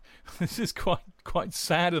is quite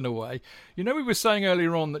sad in a way. We were saying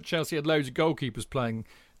earlier on that Chelsea had loads of goalkeepers playing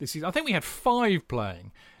this season. I think we had 5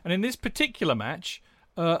 playing. And in this particular match,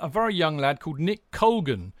 a very young lad called Nick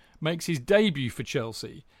Colgan makes his debut for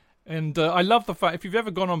Chelsea. And I love the fact, if you've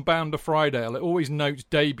ever gone on Bound to Friedale, it always notes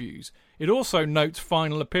debuts. It also notes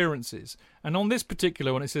final appearances. And on this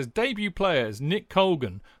particular one, it says, debut players, Nick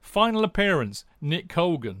Colgan. Final appearance, Nick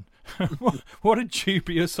Colgan. What a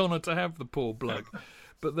dubious honour to have, the poor bloke.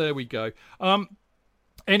 But there we go.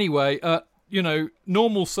 Anyway,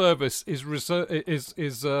 normal service is resumed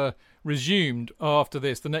after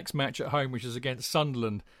this. The next match at home, which is against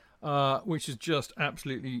Sunderland, which is just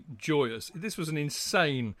absolutely joyous. This was an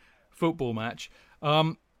insane football match.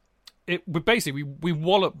 We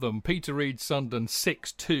walloped them. Peter Reid, Sunderland,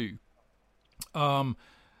 6-2.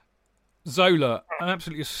 Zola, an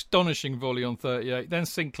absolutely astonishing volley on 38. Then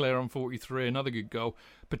Sinclair on 43, another good goal.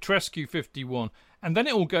 Petrescu, 51. And then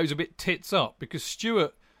it all goes a bit tits up, because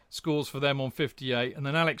Stewart scores for them on 58 and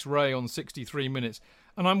then Alex Ray on 63 minutes.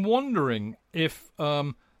 And I'm wondering if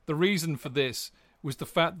the reason for this was the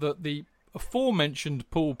fact that the aforementioned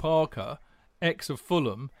Paul Parker, ex of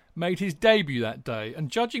Fulham, made his debut that day.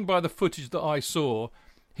 And judging by the footage that I saw,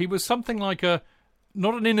 he was something like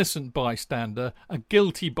not an innocent bystander, a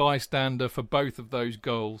guilty bystander for both of those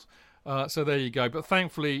goals. So there you go. But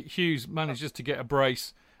thankfully, Hughes manages to get a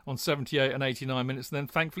brace on 78 and 89 minutes. And then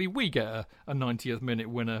thankfully, we get a 90th minute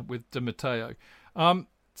winner with Di Matteo.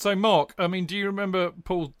 So, Mark, do you remember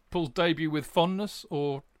Paul's debut with fondness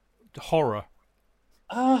or horror?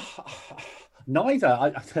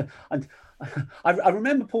 Neither. I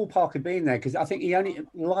remember Paul Parker being there, because I think he only,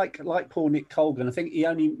 like Paul Nick Colgan, I think he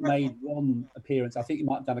only made one appearance. I think he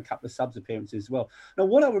might have done a couple of subs appearances as well. Now,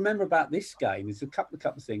 what I remember about this game is a couple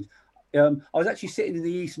of things. I was actually sitting in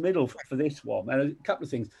the East Middle for this one, and a couple of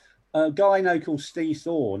things. A guy I know called Steve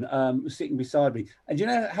Thorne was sitting beside me. And do you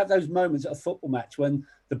know, have those moments at a football match when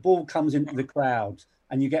the ball comes into the crowd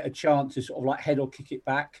and you get a chance to sort of like head or kick it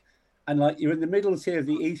back? And like you're in the middle tier of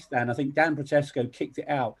the East stand. I think Dan Protesco kicked it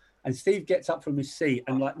out. And Steve gets up from his seat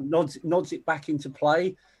and like nods it back into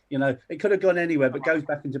play. It could have gone anywhere, but goes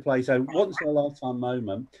back into play. So once in a lifetime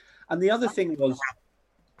moment. And the other thing was,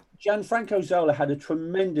 Gianfranco Zola had a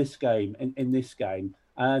tremendous game in this game.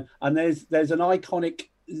 And there's an iconic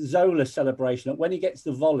Zola celebration that when he gets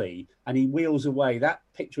the volley and he wheels away, that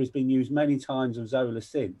picture has been used many times of Zola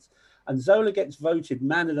since. And Zola gets voted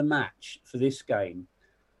man of the match for this game.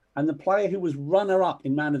 And the player who was runner-up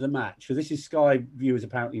in man of the match, so this is Sky viewers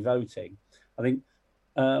apparently voting, I think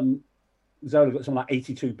Zola got something like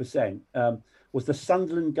 82%, was the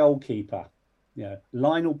Sunderland goalkeeper.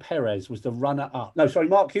 Lionel Perez was the runner-up. No, sorry,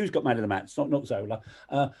 Mark Hughes got man of the match, not Zola.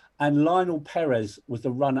 And Lionel Perez was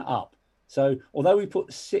the runner-up. So although we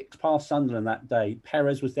put 6 past Sunderland that day,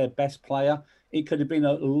 Perez was their best player. It could have been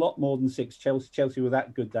a lot more than 6. Chelsea were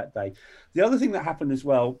that good that day. The other thing that happened as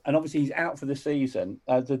well, and obviously he's out for the season,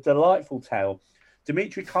 the delightful tale,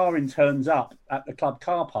 Dimitri Karin turns up at the club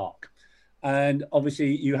car park. And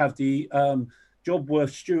obviously you have the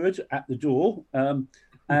Jobworth steward at the door.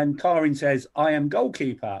 And Karin says, "I am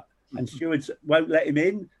goalkeeper." And stewards won't let him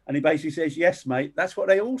in. And he basically says, "Yes, mate, that's what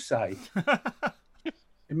they all say."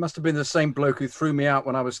 It must have been the same bloke who threw me out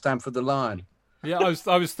when I was Stamford the Lion. Yeah,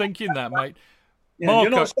 I was thinking that, mate. Yeah, Marco,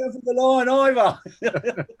 you're not Stamford the Lion either.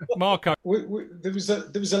 Marco, there was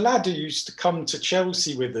a lad who used to come to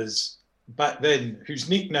Chelsea with us back then, whose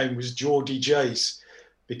nickname was Geordie Jace,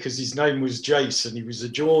 because his name was Jace and he was a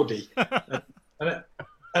Geordie. and I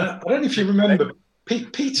don't know if you remember,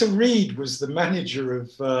 Peter Reid was the manager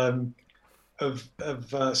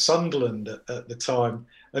of Sunderland at the time,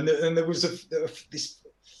 and there was this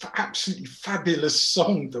absolutely fabulous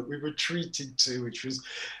song that we were treated to, which was,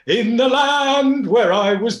 "In the land where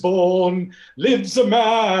I was born lives a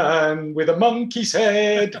man with a monkey's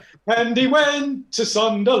head, and he went to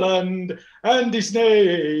Sunderland, and his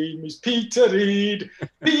name is Peter Reid.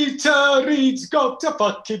 Peter Reid's got a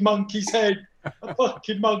fucking monkey's head, a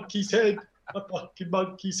fucking monkey's head, a fucking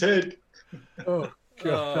monkey's head." Oh,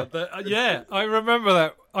 God. Yeah, I remember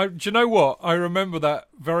that. Do you know what? I remember that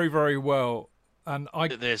very, very well. And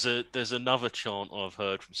there's another chant I've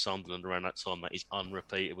heard from Sunderland around that time that is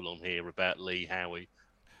unrepeatable on here about Lee Howie,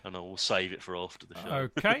 and I will save it for after the show.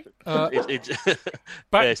 Okay.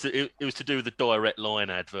 It was to do with the Direct Line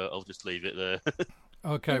advert. I'll just leave it there.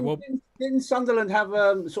 Okay. Well, didn't Sunderland have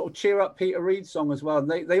sort of cheer up Peter Reid song as well?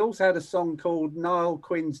 They also had a song called Niall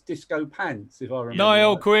Quinn's Disco Pants, if I remember.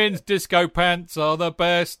 Niall Quinn's Disco Pants are the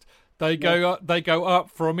best. They go up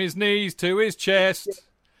from his knees to his chest.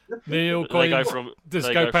 Neil Quinn's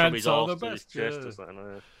Disco Pants are the best. Go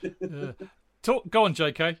on,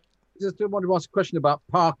 JK. Just wanted to ask a question about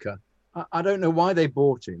Parker. I don't know why they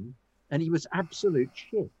bought him, and he was absolute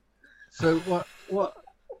shit. So what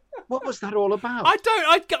was that all about?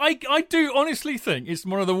 I do honestly think it's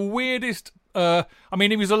one of the weirdest. I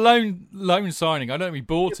mean, he was a loan signing. I don't know if he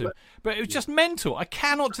bought him, but it was just mental. I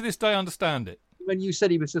cannot to this day understand it. When you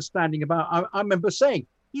said he was just standing about, I remember saying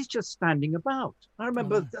he's just standing about. I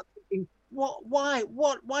remember thinking, why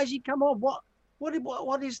has he come on?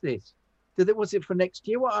 What is this? Was it for next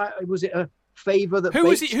year? Was it a favour that?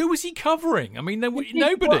 Who was he covering? I mean,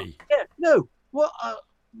 nobody. No. What?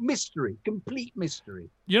 Mystery, complete mystery.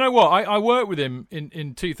 You know what? I worked with him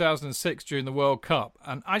in 2006 during the World Cup,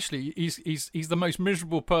 and actually, he's the most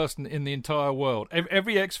miserable person in the entire world.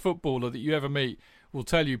 Every ex-footballer that you ever meet will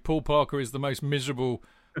tell you Paul Parker is the most miserable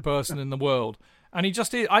person in the world, and he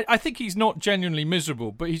just is. I think he's not genuinely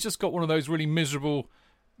miserable, but he's just got one of those really miserable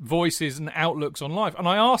voices and outlooks on life. And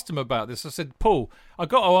I asked him about this. I said, "Paul, I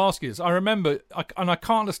got to ask you this. I remember, and I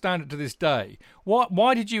can't understand it to this day.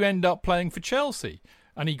 Why did you end up playing for Chelsea?"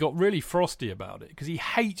 And he got really frosty about it because he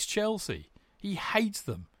hates Chelsea. He hates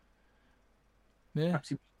them. Yeah. Perhaps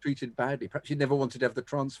he was treated badly. Perhaps he never wanted to have the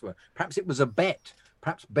transfer. Perhaps it was a bet.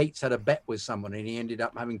 Perhaps Bates had a bet with someone and he ended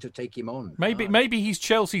up having to take him on. Maybe he's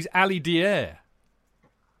Chelsea's Ali Dier.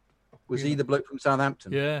 Was he the bloke from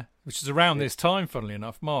Southampton? Yeah, which is around this time, funnily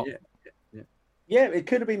enough, Mark. Yeah, it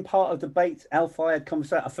could have been part of the Bates Al Fayed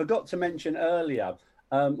conversation. I forgot to mention earlier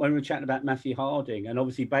when we were chatting about Matthew Harding, and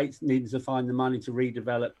obviously Bates needs to find the money to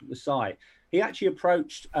redevelop the site. He actually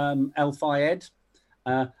approached Al Fayed,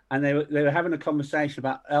 and they were having a conversation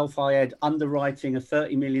about Al Fayed underwriting a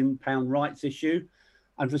 £30 million rights issue.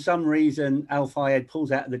 And for some reason, Al Fayed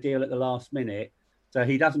pulls out of the deal at the last minute. So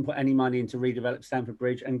he doesn't put any money into redevelop Stamford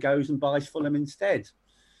Bridge and goes and buys Fulham instead.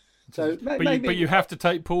 So but you have to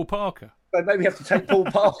take Paul Parker. But maybe you have to take Paul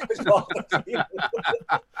Parker as well.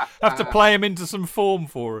 Have to play him into some form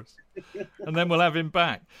for us, and then we'll have him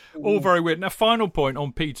back. All very weird. Now, final point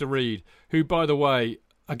on Peter Reid, who, by the way,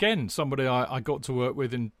 again, somebody I got to work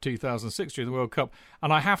with in 2006 during the World Cup.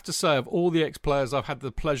 And I have to say, of all the ex-players I've had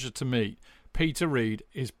the pleasure to meet, Peter Reid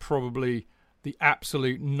is probably the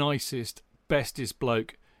absolute nicest, bestest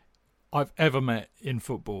bloke I've ever met in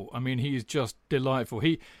football. I mean, he is just delightful.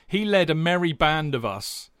 He led a merry band of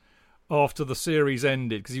us after the series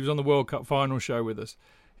ended because he was on the World Cup final show with us.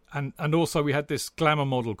 And also we had this glamour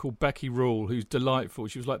model called Becky Rule, who's delightful.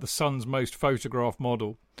 She was like the Sun's most photographed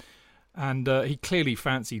model. And he clearly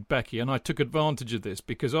fancied Becky. And I took advantage of this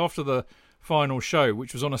because after the final show,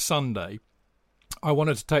 which was on a Sunday, I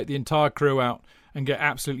wanted to take the entire crew out and get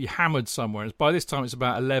absolutely hammered somewhere. By this time, it's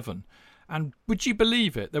about 11. And would you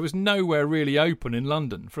believe it? There was nowhere really open in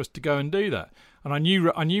London for us to go and do that. And I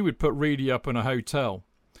knew we'd put Reedy up in a hotel.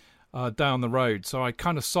 down the road. So I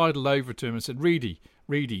kind of sidled over to him and said, Reedy,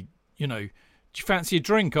 you know, do you fancy a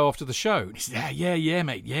drink after the show? And he said, yeah,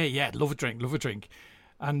 mate. Yeah, love a drink.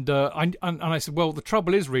 And I said, well, the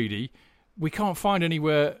trouble is, Reedy, we can't find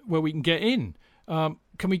anywhere where we can get in.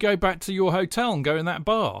 Can we go back to your hotel and go in that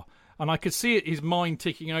bar? And I could see his mind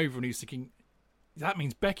ticking over, and he's thinking, that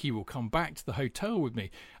means Becky will come back to the hotel with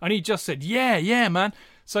me. And he just said, yeah, man.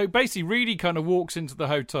 So basically, Reedy kind of walks into the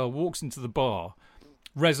hotel, walks into the bar,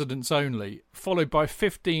 residents only, followed by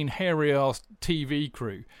 15 hairy-ass TV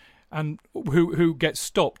crew, and who gets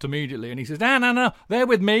stopped immediately. And he says, no, they're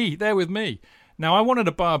with me. Now, I wanted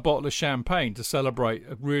to buy a bottle of champagne to celebrate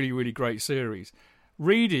a really, really great series.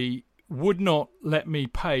 Reedy would not let me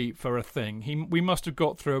pay for a thing. We must have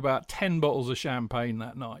got through about 10 bottles of champagne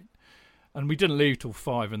that night. And we didn't leave till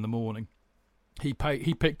 5 in the morning. He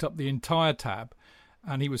picked up the entire tab,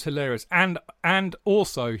 and he was hilarious. And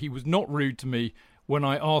also, he was not rude to me when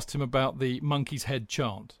I asked him about the monkey's head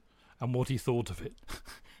chant and what he thought of it.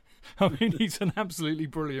 I mean, he's an absolutely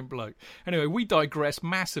brilliant bloke. Anyway, we digress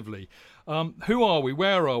massively. Who are we?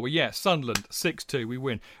 Where are we? Yeah, Sunderland, 6-2, we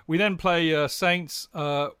win. We then play Saints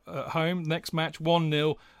at home, next match,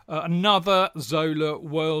 1-0. Another Zola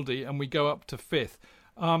worldie, and we go up to 5th.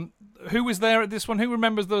 Who was there at this one? Who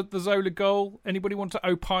remembers the Zola goal? Anybody want to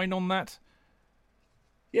opine on that?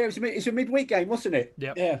 Yeah, it's a midweek game, wasn't it?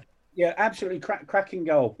 Yep. Yeah, absolutely cracking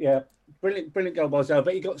goal. Yeah, brilliant goal by Zola.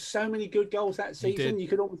 But he got so many good goals that season. You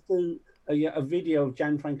could almost do a video of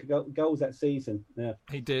Jan Franco goals that season. Yeah,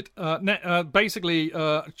 he did. Basically,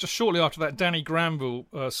 just shortly after that, Danny Granville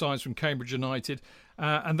signs from Cambridge United.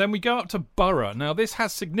 And then we go up to Borough. Now, this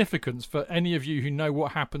has significance for any of you who know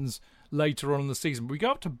what happens later on in the season. We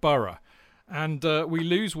go up to Borough, and we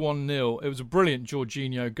lose 1-0. It was a brilliant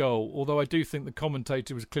Jorginho goal, although I do think the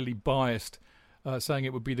commentator was clearly biased, saying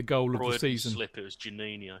it would be the goal of the season. Slip, it was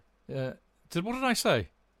Janino. What did I say?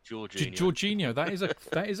 Jorginho.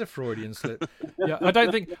 That is a Freudian slip. Yeah, I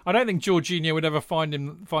don't think Jorginho would ever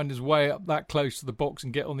find his way up that close to the box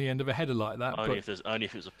and get on the end of a header like that. Only if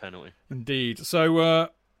it was a penalty. Indeed. So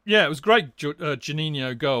it was great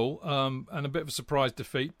Janino goal, and a bit of a surprise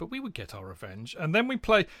defeat, but we would get our revenge. And then we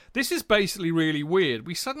play. This is basically really weird.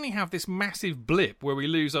 We suddenly have this massive blip where we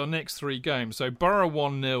lose our next 3 games. So Borough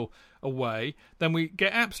 1-0 away, then we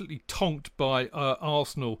get absolutely tonked by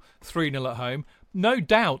Arsenal 3-0 at home. No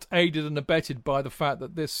doubt aided and abetted by the fact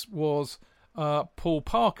that this was Paul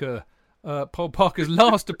Parker's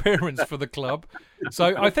last appearance for the club.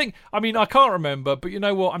 So I can't remember, but you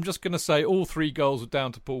know what? I'm just going to say all 3 goals were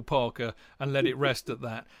down to Paul Parker and let it rest at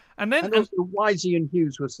that. And also Wisey and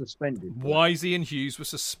Hughes were suspended. Wisey and Hughes were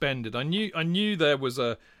suspended. I knew there was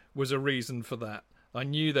a reason for that.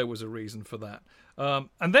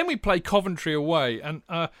 And then we play Coventry away, and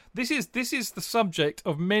this is the subject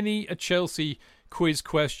of many a Chelsea quiz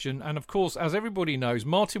question. And of course, as everybody knows,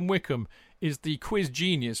 Martin Wickham is the quiz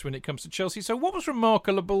genius when it comes to Chelsea. So what was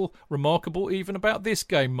remarkable even about this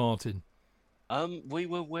game, Martin? We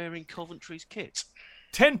were wearing Coventry's kit.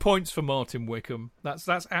 10 points for Martin Wickham.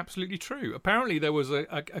 That's absolutely true. Apparently there was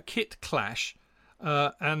a kit clash,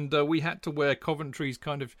 and we had to wear Coventry's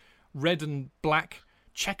kind of red and black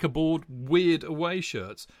checkerboard weird away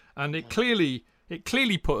shirts, and it clearly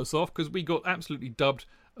put us off because we got absolutely dubbed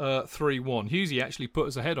 3-1. Hughesy actually put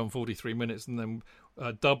us ahead on 43 minutes, and then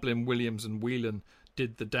Dublin, Williams and Whelan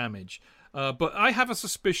did the damage. But I have a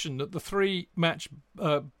suspicion that the 3-match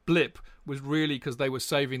blip was really because they were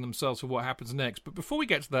saving themselves for what happens next. But before we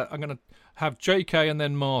get to that, I'm going to have JK and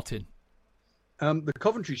then Martin. The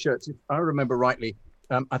Coventry shirts, if I remember rightly,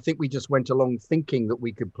 I think we just went along thinking that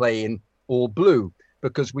we could play in all blue,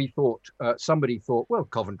 because we thought, somebody thought, well,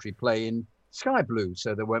 Coventry play in sky blue,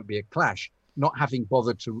 so there won't be a clash, not having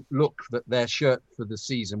bothered to look that their shirt for the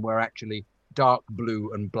season were actually dark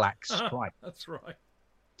blue and black stripes. That's right.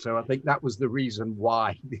 So I think that was the reason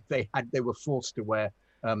why they were forced to wear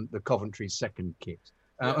the Coventry second kit.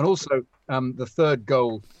 And also, the 3rd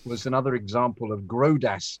goal was another example of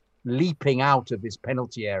Grodas leaping out of his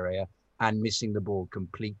penalty area and missing the ball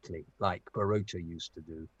completely, like Barota used to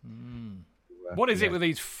do. What is it with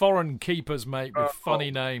these foreign keepers, mate, with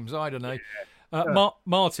funny names? I don't know.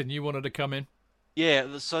 Martin, you wanted to come in?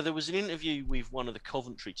 Yeah, so there was an interview with one of the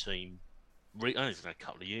Coventry team, I don't know, a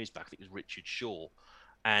couple of years back. I think it was Richard Shaw.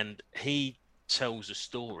 And he tells a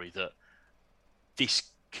story that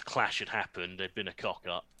this clash had happened. There'd been a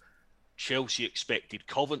cock-up. Chelsea expected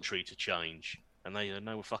Coventry to change. And they said,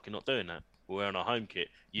 no, we're fucking not doing that. We're wearing our home kit.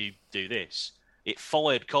 You do this. It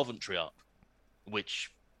fired Coventry up,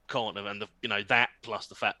 which can't have. And, that plus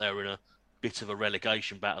the fact they were in a bit of a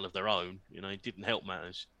relegation battle of their own. It didn't help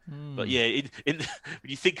matters. But yeah, when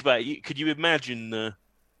you think about it, could you imagine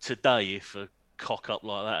today if a cock up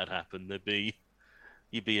like that had happened?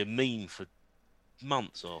 You'd be a meme for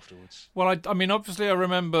months afterwards. Well, I mean, obviously, I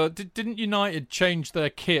remember. Didn't United change their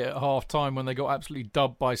kit at half time when they got absolutely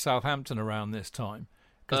dubbed by Southampton around this time?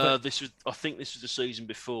 I think this was the season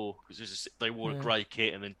before, because they wore a grey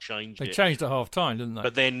kit and then changed it. They changed at half time, didn't they?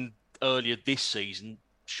 But then earlier this season,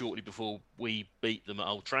 shortly before we beat them at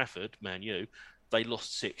Old Trafford, Man U, they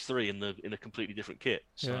lost 6-3 in a completely different kit.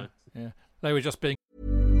 So yeah, they were just being.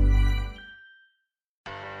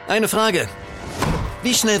 Eine Frage.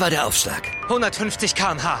 Wie schnell war der Aufschlag? 150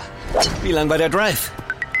 km/h. Wie lang war der Drive?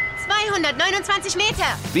 229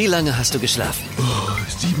 Meter. Wie lange hast du geschlafen?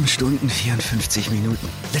 7 Stunden, 54 Minuten.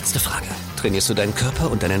 Letzte Frage. Trainierst du deinen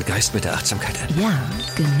Körper und deinen Geist mit der Achtsamkeit? Ja,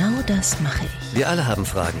 genau das mache ich. Wir alle haben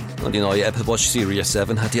Fragen und die neue Apple Watch Series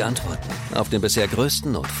 7 hat die Antworten. Auf dem bisher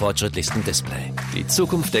größten und fortschrittlichsten Display. Die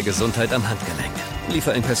Zukunft der Gesundheit am Handgelenk.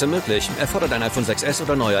 Lieferengpässe möglich. Erfordert ein iPhone 6S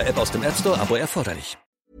oder neuer App aus dem App Store, Abo erforderlich.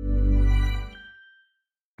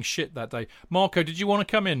 Shit that day. Marco, did you want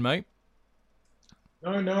to come in, mate?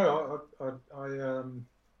 No,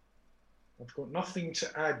 I've got nothing to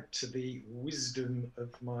add to the wisdom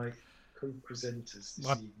of my co-presenters this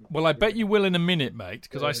evening. Well, I bet you will in a minute, mate,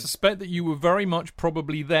 because I suspect that you were very much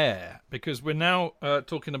probably there, because we're now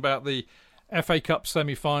talking about the FA Cup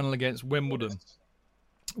semi-final against Wimbledon,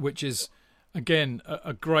 which is, again,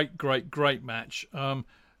 a great match.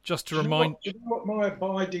 Just to remind... Do you know what my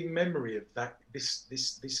abiding memory of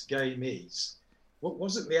this game is? What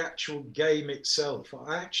wasn't the actual game itself?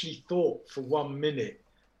 I actually thought for 1 minute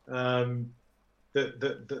that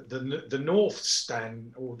the North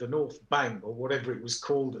Stand or the North Bank or whatever it was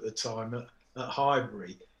called at the time at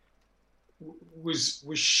Highbury was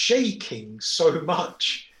shaking so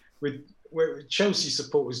much where Chelsea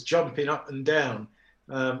supporters jumping up and down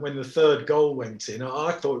when the third goal went in.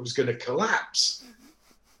 I thought it was going to collapse.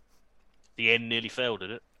 The end nearly fell,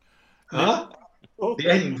 did it? Huh? The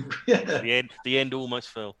end, yeah. The end almost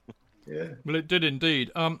fell. Yeah. Well, it did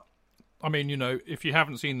indeed. I mean, if you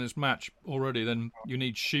haven't seen this match already, then you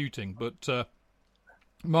need shooting. But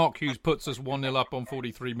Mark Hughes puts us 1-0 up on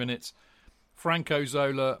 43 minutes. Franco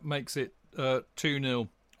Zola makes it 2-0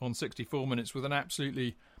 on 64 minutes with an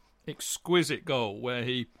absolutely exquisite goal where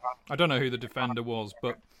I don't know who the defender was,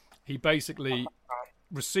 but he basically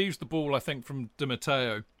receives the ball, I think, from Di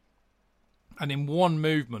Matteo. And in one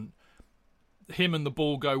movement, him and the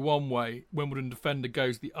ball go one way, Wimbledon defender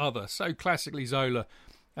goes the other. So classically Zola.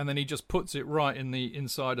 And then he just puts it right in the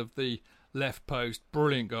inside of the left post.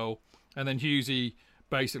 Brilliant goal. And then Hughesy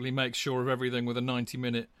basically makes sure of everything with a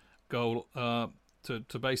 90-minute goal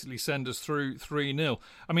to basically send us through 3-0.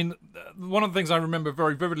 I mean, one of the things I remember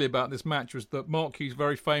very vividly about this match was that Mark Hughes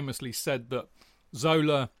very famously said that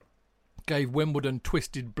Zola gave Wimbledon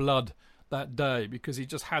twisted blood that day because he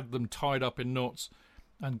just had them tied up in knots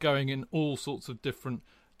and going in all sorts of different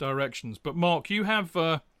directions. But Mark, you have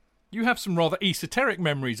some rather esoteric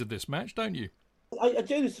memories of this match, don't you? I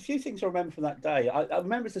do. There's a few things I remember from that day. I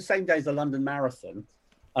remember it's the same day as the London Marathon.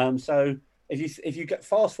 So if you get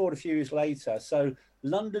fast forward a few years later, so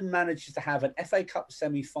London manages to have an FA Cup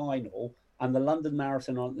semi-final and the London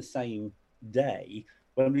Marathon on the same day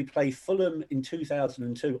when we play Fulham in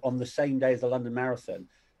 2002 on the same day as the London Marathon.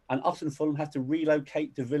 And us and Fulham have to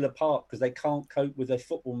relocate to Villa Park because they can't cope with a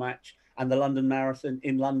football match and the London Marathon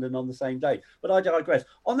in London on the same day. But I digress.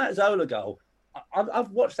 On that Zola goal,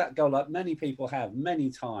 I've watched that goal like many people have many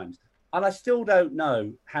times, and I still don't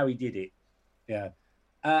know how he did it. Yeah.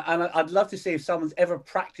 And I'd love to see if someone's ever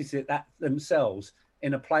practiced it that themselves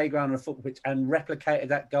in a playground or a football pitch and replicated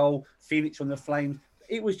that goal, Phoenix from the Flames.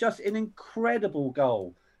 It was just an incredible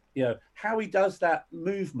goal. How he does that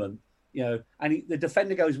movement, and the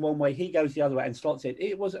defender goes one way, he goes the other way and slots it.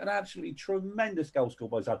 It was an absolutely tremendous goal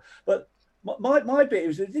scored by Zola. But my bit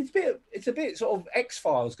is it's a bit sort of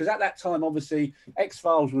X-Files, because at that time, obviously,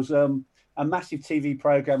 X-Files was a massive TV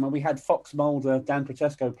program, and we had Fox Mulder, Dan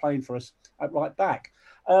Protesco playing for us at right back.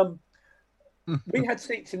 We had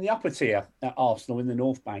seats in the upper tier at Arsenal in the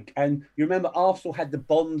North Bank, and you remember Arsenal had the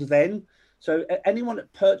bond then. So anyone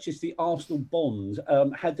that purchased the Arsenal bond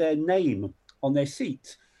had their name on their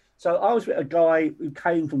seat. So I was with a guy who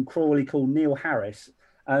came from Crawley called Neil Harris,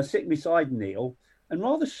 sitting beside Neil, and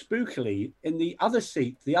rather spookily, in the other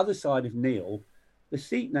seat, the other side of Neil, the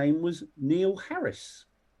seat name was Neil Harris.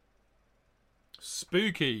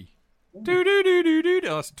 Spooky. Do.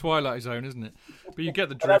 Oh, that's Twilight Zone, isn't it? But you get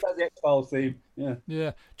the drift. That's the X-Files theme.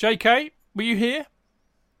 Yeah. JK, were you here?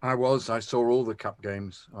 I was. I saw all the cup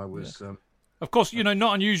games. I was Of course,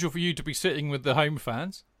 not unusual for you to be sitting with the home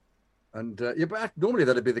fans. And but normally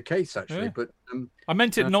that'd be the case actually. Yeah. But I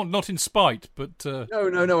meant it not in spite, but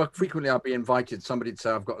no. Frequently, I'll be invited. Somebody'd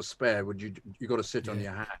say, "I've got a spare. Would you got to sit on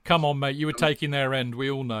your hat?" Come on, mate. You were taking their end.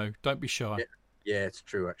 We all know. Don't be shy. Yeah, it's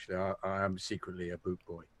true. Actually, I am secretly a boot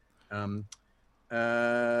boy. No,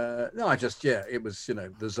 it was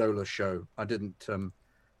the Zola show. I didn't.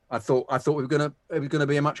 I thought it was gonna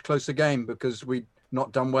be a much closer game because we'd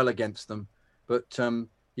not done well against them, but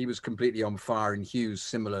he was completely on fire, and Hughes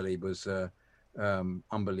similarly was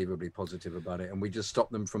unbelievably positive about it, and we just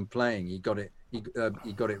stopped them from playing. He got it. He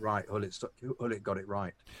got it right. Hullet got it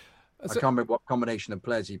right. I can't remember what combination of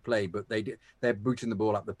players he played, but they're booting the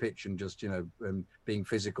ball up the pitch and just being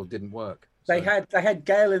physical didn't work. So. They had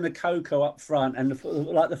Gale and the Coco up front, and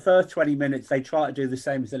the first 20 minutes they tried to do the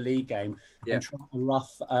same as the league game and try to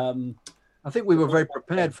rough. I think we were very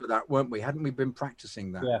prepared for that, weren't we? Hadn't we been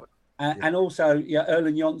practicing that? Yeah. And also,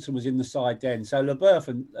 Erlen Jonsson was in the side then. So LeBeuf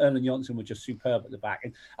and Erlen Jonsson were just superb at the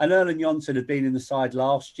back. And Erlen Jonsson had been in the side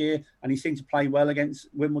last year, and he seemed to play well against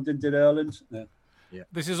Wimbledon, did Erlen? Yeah.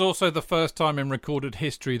 This is also the first time in recorded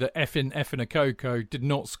history that Efin Akoko did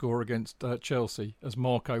not score against Chelsea, as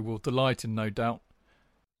Marco will delight in, no doubt.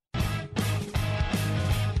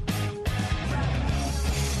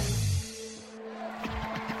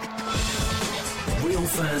 Real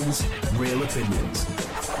fans, real opinions.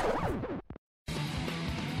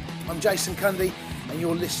 I'm Jason Cundy, and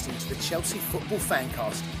you're listening to the Chelsea Football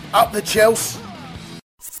Fancast. Up the Chelsea!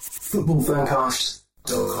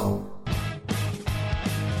 Footballfancast.com.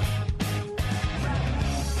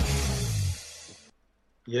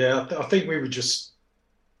 Yeah, I think we were just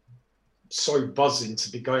so buzzing to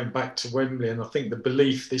be going back to Wembley, and I think the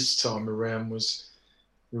belief this time around was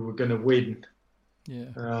we were going to win. Yeah.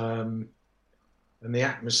 And the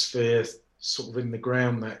atmosphere sort of in the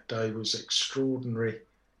ground that day was extraordinary.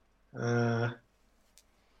 It's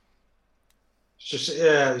just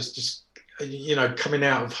coming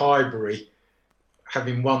out of Highbury,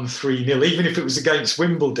 having won 3-0, even if it was against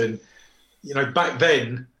Wimbledon, back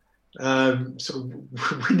then, sort of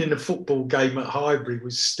winning a football game at Highbury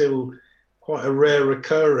was still quite a rare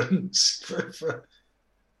occurrence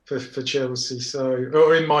for Chelsea. So,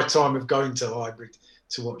 or in my time of going to Highbury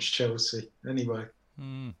to watch Chelsea, anyway.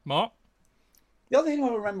 Mark? The other thing I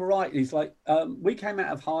remember rightly is we came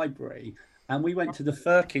out of Highbury and we went to the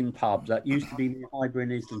Firkin pub that used to be near Highbury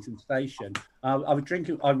and Islington Station. I was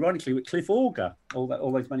drinking, ironically, with Cliff Auger all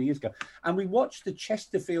those many years ago. And we watched the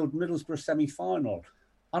Chesterfield-Middlesbrough semi-final.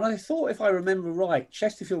 And I thought, if I remember right,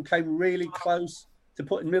 Chesterfield came really close to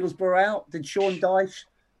putting Middlesbrough out. Did Sean Dyche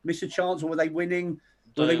miss a chance, or were they winning?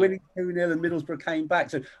 Were they winning 2-0 and Middlesbrough came back?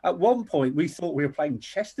 So at one point, we thought we were playing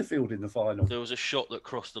Chesterfield in the final. There was a shot that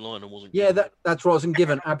crossed the line and wasn't. Yeah, that's what wasn't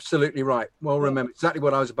given. Absolutely right. Well remembered. Exactly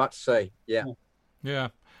what I was about to say. Yeah. Yeah.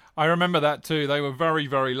 I remember that too. They were very,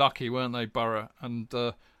 very lucky, weren't they, Borough? And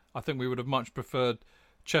I think we would have much preferred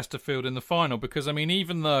Chesterfield in the final because,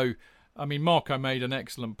 even though, Marco made an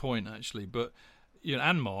excellent point, actually, but,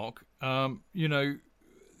 and Mark, I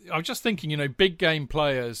was just thinking, big game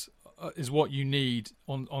players is what you need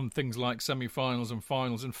on things like semi-finals and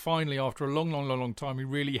finals. And finally, after a long time, we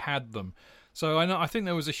really had them. So I think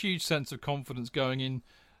there was a huge sense of confidence going in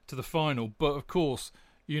to the final. But of course,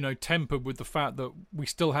 tempered with the fact that we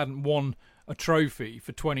still hadn't won a trophy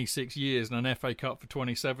for 26 years and an FA Cup for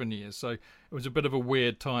 27 years. So it was a bit of a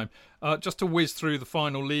weird time. Just to whiz through the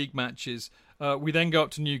final league matches, we then go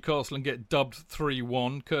up to Newcastle and get dubbed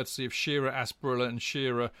 3-1, courtesy of Shearer, Asprilla and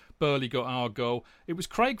Shearer. Burley got our goal. It was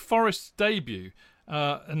Craig Forrest's debut,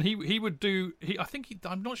 and he would do...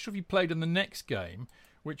 I'm not sure if he played in the next game,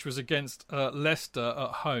 which was against Leicester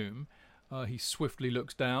at home. He swiftly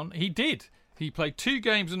looks down. He did. He played 2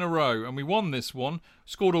 games in a row, and we won this one.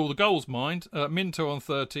 Scored all the goals, mind. Minto on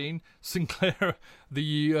 13, Sinclair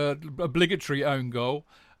the obligatory own goal,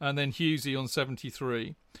 and then Hughesy on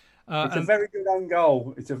 73. It's a very good own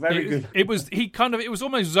goal. It's a very good. It was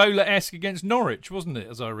almost Zola-esque against Norwich, wasn't it?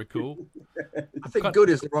 As I recall. I think good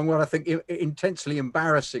is the wrong one. I think intensely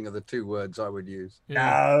embarrassing are the 2 words I would use.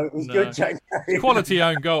 Yeah. No, it was good, Jack. Quality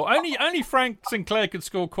own goal. Only Frank Sinclair could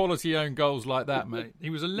score quality own goals like that, mate. He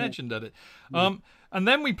was a legend at it. And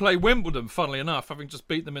then we play Wimbledon, funnily enough, having just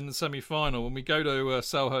beat them in the semi-final. And we go to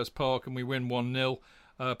Selhurst Park and we win 1-0.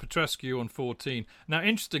 Petrescu on 14. Now,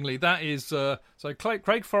 interestingly, that is... so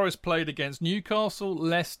Craig Forrest played against Newcastle,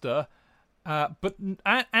 Leicester,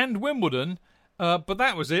 and Wimbledon. But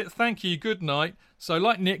that was it. Thank you. Good night. So,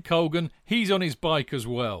 like Nick Colgan, he's on his bike as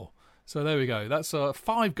well. So there we go. That's 5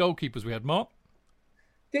 goalkeepers we had, Mark.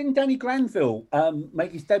 Didn't Danny Granville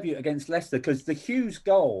make his debut against Leicester? Because the Hughes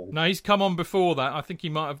goal. No, he's come on before that. I think he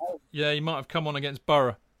might have. Yeah, he might have come on against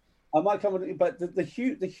Borough. I might come on, but the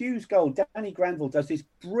Hughes goal. Danny Granville does this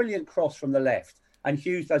brilliant cross from the left, and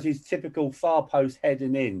Hughes does his typical far post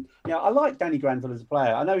heading in. You know, I like Danny Granville as a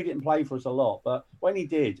player. I know he didn't play for us a lot, but when he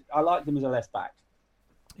did, I liked him as a left back.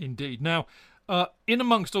 Indeed. Now, in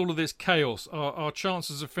amongst all of this chaos, our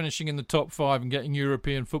chances of finishing in the top 5 and getting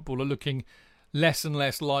European football are looking less and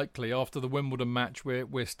less likely. After the Wimbledon match,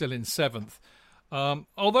 we're still in 7th.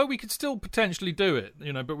 Although we could still potentially do it,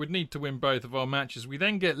 but we'd need to win both of our matches. We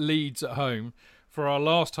then get Leeds at home for our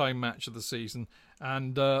last home match of the season,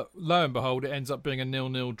 and lo and behold, it ends up being a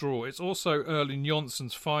 0-0 draw. It's also Erling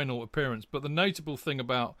Jonsson's final appearance, but the notable thing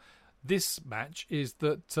about this match is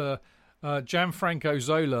that Gianfranco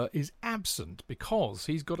Zola is absent because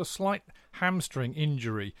he's got a slight hamstring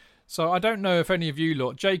injury. So I don't know if any of you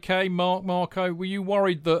lot, JK, Marco, were you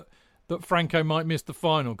worried that Franco might miss the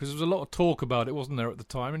final? Because there was a lot of talk about it, wasn't there, at the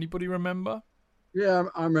time? Anybody remember? Yeah,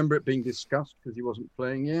 I remember it being discussed because he wasn't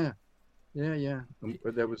playing. Yeah.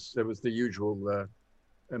 But there was the usual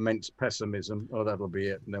immense pessimism. Oh, that'll be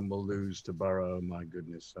it, and then we'll lose to Borough. Oh my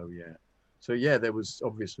goodness. So yeah, there was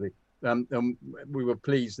obviously. We were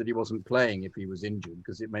pleased that he wasn't playing if he was injured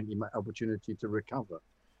because it meant he had opportunity to recover.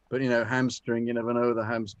 But hamstring, you never know the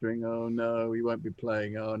hamstring. Oh no, he won't be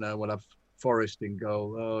playing. Oh no, we'll have Forest in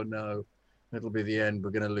goal. Oh no, it'll be the end. We're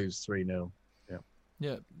going to lose 3-0.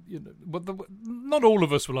 Yeah, but not all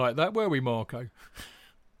of us were like that, were we, Marco?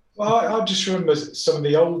 Well, I just remember some of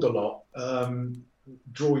the older lot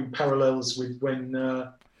drawing parallels with when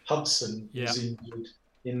Hudson was injured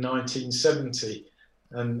in 1970,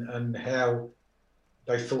 and how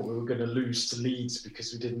they thought we were going to lose to Leeds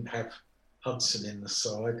because we didn't have Hudson in the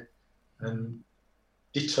side, and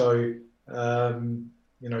ditto,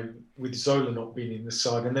 with Zola not being in the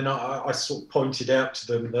side. And then I sort of pointed out to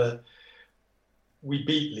them that we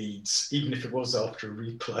beat Leeds, even if it was after a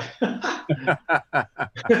replay.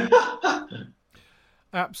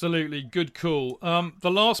 Absolutely, good call.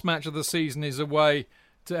 The last match of the season is away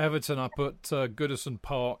to Everton up at Goodison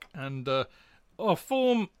Park, and our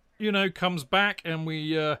form, comes back, and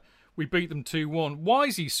we beat them 2-1.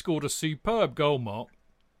 Wisey scored a superb goal, Mark.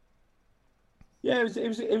 Yeah,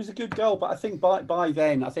 it was a good goal, but I think by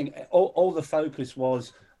then, I think all the focus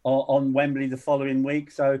was on Wembley the following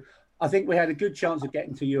week. So I think we had a good chance of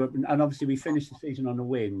getting to Europe, and obviously we finished the season on a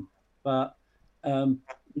win. But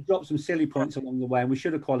we dropped some silly points along the way, and we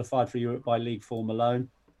should have qualified for Europe by league form alone.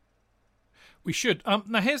 We should.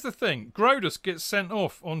 Now, here's the thing. Grodus gets sent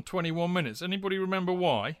off on 21 minutes. Anybody remember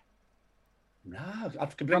why? No,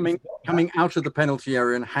 I've completely coming out of the penalty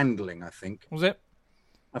area and handling, I think. Was it?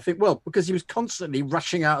 I think, because he was constantly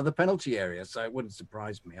rushing out of the penalty area, so it wouldn't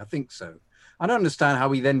surprise me. I think so. I don't understand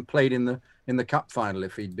how he then played in the cup final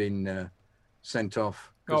if he'd been sent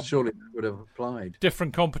off, because surely that would have applied.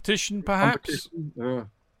 Different competition, perhaps?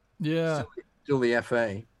 Yeah. Still the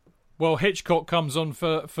FA. Well, Hitchcock comes on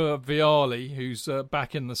for Vialli, who's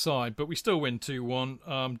back in the side, but we still win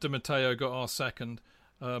 2-1. Di Matteo got our second.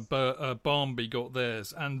 Barmby got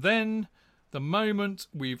theirs. And then the moment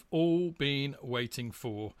we've all been waiting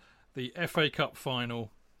for, the FA Cup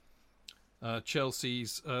final,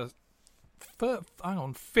 Chelsea's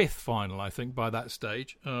fifth final, I think, by that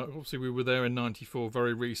stage. Obviously, we were there in 94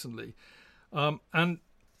 very recently. And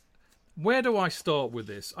where do I start with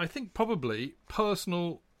this? I think probably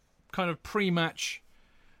personal kind of pre-match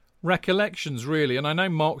recollections, really. And I know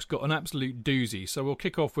Mark's got an absolute doozy, so we'll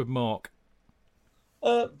kick off with Mark.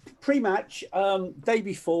 Pre-match, day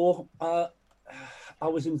before, I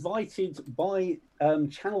was invited by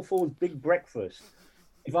Channel 4's Big Breakfast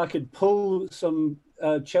if I could pull some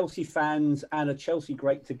Chelsea fans and a Chelsea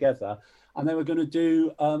great together, and they were going to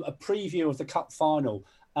do a preview of the cup final.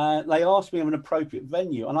 They asked me of an appropriate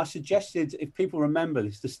venue, and I suggested, if people remember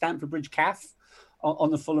this, the Stamford Bridge Cafe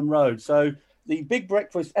on the Fulham Road. So the Big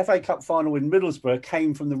Breakfast FA Cup final in Middlesbrough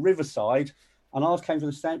came from the Riverside, and ours came from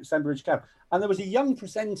the Stamford Bridge Cafe. And there was a young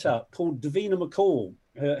presenter called Davina McCall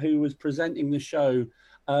who was presenting the show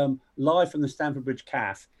live from the Stamford Bridge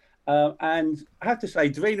Cafe. And I have to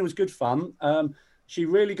say, Davina was good fun. She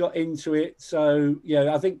really got into it. So,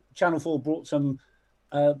 I think Channel 4 brought some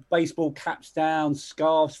baseball caps down,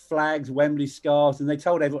 scarves, flags, Wembley scarves, and they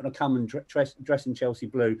told everyone to come and dress in Chelsea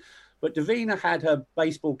blue. But Davina had her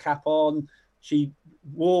baseball cap on. She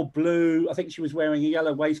wore blue. I think she was wearing a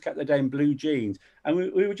yellow waistcoat the day and blue jeans. And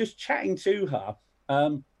we were just chatting to her.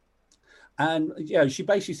 And she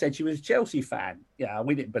basically said she was a Chelsea fan.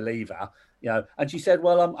 We didn't believe her. And she said,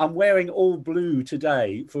 well, I'm wearing all blue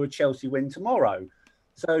today for a Chelsea win tomorrow.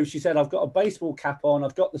 So she said, I've got a baseball cap on,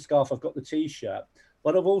 I've got the scarf, I've got the T-shirt,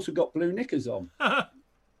 but I've also got blue knickers on.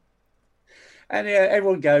 And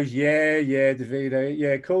everyone goes, yeah, Davina, yeah,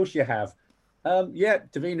 of course you have. Yeah,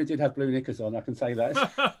 Davina did have blue knickers on, I can say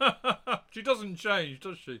that. She doesn't change,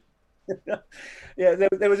 does she? Yeah,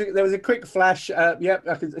 there was a quick flash. Yep,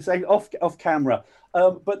 I can say off camera.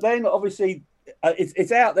 But then obviously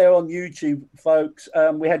it's out there on YouTube, folks.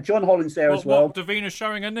 We had John Hollins there as well. What, Davina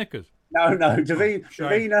showing her knickers? No,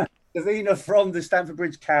 Davina from the Stamford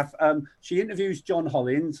Bridge Caf. She interviews John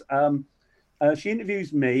Hollins. She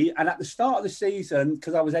interviews me, and at the start of the season,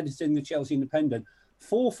 because I was editing the Chelsea Independent,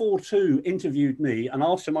 442 interviewed me and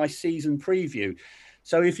asked for my season preview.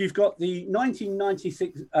 So if you've got the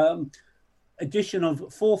 1996 edition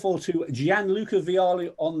of 442 Gianluca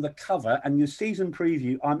Vialli on the cover and your season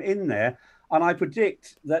preview, I'm in there, and I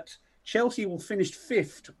predict that Chelsea will finish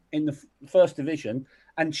 5th in the first division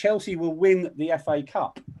and Chelsea will win the FA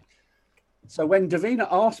Cup. So when Davina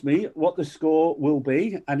asked me what the score will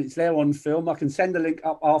be, and it's there on film, I can send the link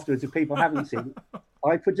up afterwards if people haven't seen it.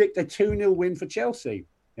 I predict a 2-0 win for Chelsea.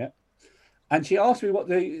 Yeah. And she asked me what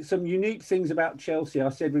some unique things about Chelsea. I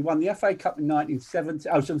said we won the FA Cup in 1970.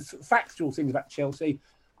 Oh, some factual things about Chelsea.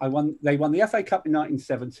 They won the FA Cup in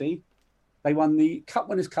 1970. They won the Cup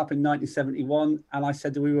Winners' Cup in 1971. And I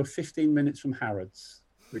said that we were 15 minutes from Harrods.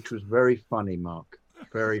 Which was very funny, Mark.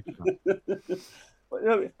 Very funny.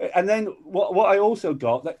 And then what I also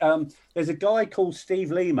got, there's a guy called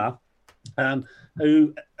Steve Lima,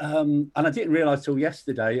 who, and I didn't realise till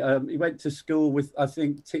yesterday, he went to school with, I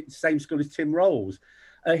think, same school as Tim Rolls.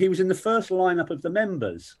 He was in the first lineup of the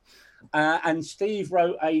members. And Steve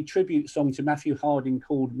wrote a tribute song to Matthew Harding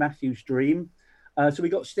called Matthew's Dream. So we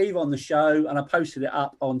got Steve on the show, and I posted it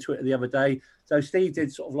up on Twitter the other day. So Steve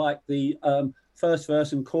did sort of like the first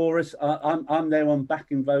verse and chorus. I'm there on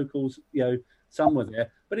backing vocals, some were there,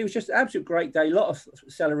 but it was just an absolute great day. A lot of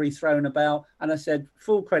celery thrown about, and I said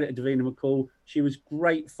full credit to Davina McCall. She was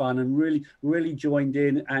great fun and really, really joined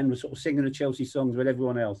in and was sort of singing the Chelsea songs with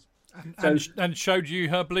everyone else. And showed you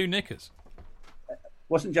her blue knickers.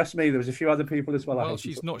 Wasn't just me. There was a few other people as well. Well,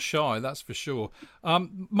 she's not shy, that's for sure.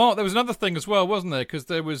 Mark, there was another thing as well, wasn't there? Because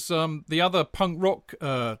there was the other punk rock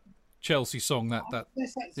Chelsea song.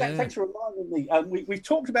 Thanks for reminding me. We've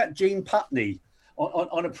talked about Gene Putney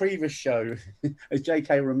on a previous show, as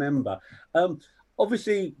JK remember.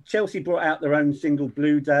 Obviously, Chelsea brought out their own single,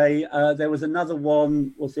 Blue Day. There was another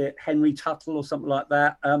one, was it Henry Tuttle or something like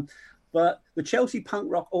that? But the Chelsea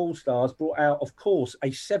Punk Rock All-Stars brought out, of course, a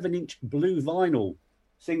 7-inch blue vinyl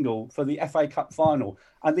single for the FA Cup final.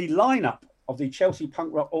 And the lineup of the Chelsea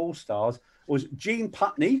Punk Rock All-Stars was Gene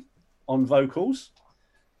Putney on vocals,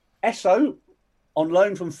 Esso on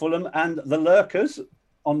loan from Fulham and the Lurkers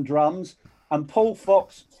on drums, and Paul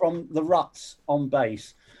Fox from the Ruts on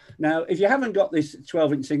bass. Now, if you haven't got this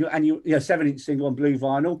 12-inch single and 7-inch single on blue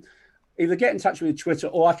vinyl, either get in touch with Twitter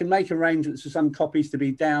or I can make arrangements for some copies to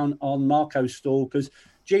be down on Marco's stall, because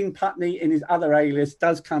Gene Putney, in his other alias,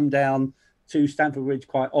 does come down to Stamford Bridge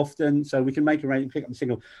quite often, so we can make arrangements to pick up the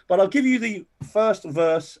single. But I'll give you the first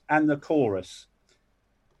verse and the chorus.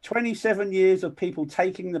 27 years of people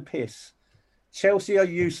taking the piss. Chelsea are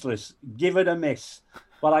useless. Give it a miss.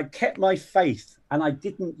 But I kept my faith and I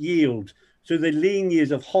didn't yield to the lean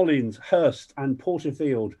years of Hollins, Hurst and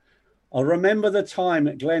Porterfield. I remember the time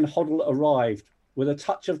that Glenn Hoddle arrived with a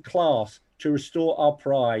touch of class to restore our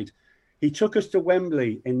pride. He took us to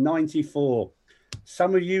Wembley in 94.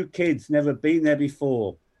 Some of you kids never been there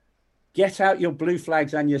before. Get out your blue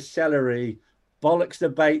flags and your celery. Bollocks to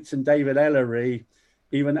Bates and David Ellery.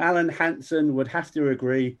 Even Alan Hansen would have to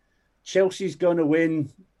agree. Chelsea's going to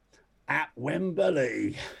win at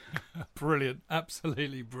Wembley. Brilliant.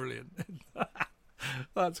 Absolutely brilliant.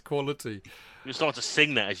 That's quality. You started to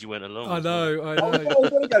sing that as you went along. I know.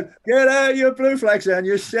 Oh, get out your blue flags and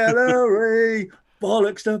your celery.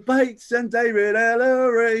 Bollocks to Bates and David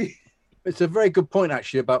Ellery. It's a very good point,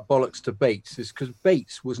 actually, about bollocks to Bates, is because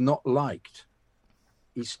Bates was not liked.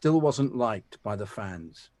 He still wasn't liked by the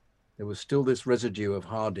fans. There was still this residue of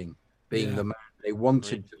Harding being the man they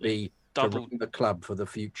wanted to be to run the club for the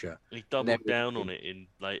future. He doubled down on it in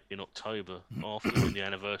October after the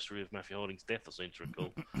anniversary of Matthew Harding's death, I seem to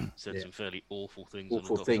recall. Said some fairly awful things.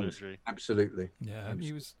 Absolutely. Yeah,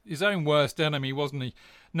 he was his own worst enemy, wasn't he?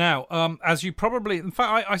 Now, as you probably... In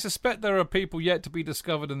fact, I suspect there are people yet to be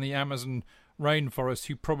discovered in the Amazon rainforest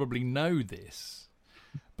who probably know this.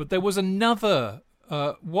 But there was another...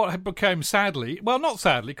 what had become sadly... Well, not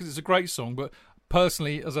sadly, because it's a great song, but...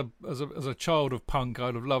 Personally, as a child of punk,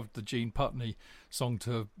 I'd have loved the Gene Putney song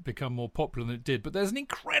to become more popular than it did. But there's an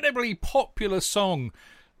incredibly popular song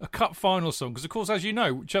a cup final song, because of course, as you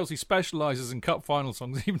know, Chelsea specialises in cup final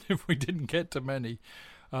songs, even if we didn't get to many.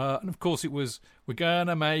 And of course, it was "We're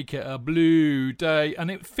Gonna Make It a Blue Day," and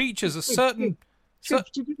it features a certain. Did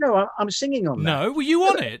you know I'm singing on that? No, were you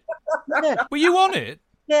on it? Yeah. Were you on it?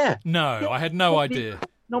 Yeah. No, Yeah. I had no idea.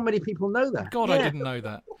 Not many people know that. God, yeah. I didn't know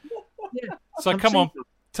that. Yeah. So come on,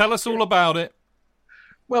 tell us all about it.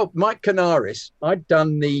 Well, Mike Canaris, I'd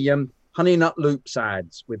done the Honey Nut Loops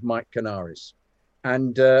ads with Mike Canaris,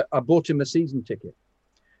 and I bought him a season ticket,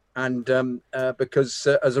 and because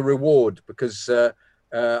as a reward, because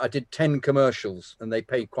I did 10 commercials and they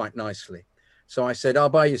paid quite nicely. So I said, I'll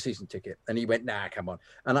buy you a season ticket. And he went, nah, come on.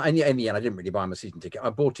 And in the end, I didn't really buy him a season ticket. I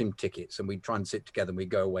bought him tickets and we'd try and sit together and we'd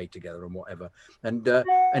go away together and whatever. And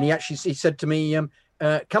he said to me,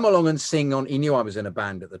 come along and sing on. He knew I was in a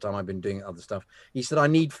band at the time. I'd been doing other stuff. He said, I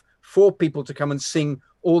need 4 people to come and sing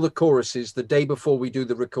all the choruses the day before we do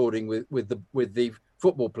the recording with the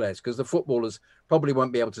football players, because the footballers probably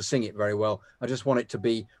won't be able to sing it very well. I just want it to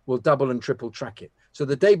be, we'll double and triple track it. So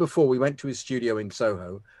the day before we went to his studio in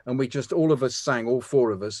Soho and we just, all of us sang, all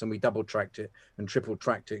 4 of us, and we double tracked it and triple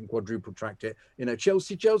tracked it and quadruple tracked it. You know,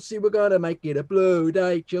 Chelsea, Chelsea, we're going to make it a blue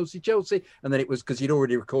day, Chelsea, Chelsea. And then it was, because he'd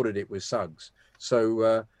already recorded it with Suggs.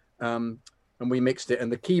 So, and we mixed it.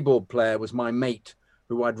 And the keyboard player was my mate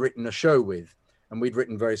who I'd written a show with. And we'd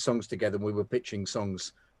written various songs together and we were pitching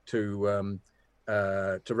songs to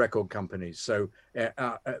record companies. So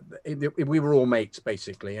we were all mates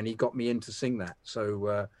basically, and he got me in to sing that.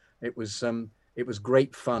 So it was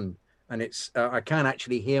great fun, and it's I can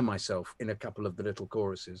actually hear myself in a couple of the little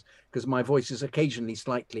choruses because my voice is occasionally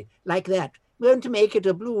slightly like that. Going to make it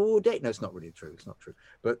a blue day. No, it's not really true. It's not true.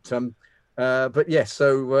 But yeah.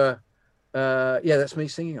 So yeah, that's me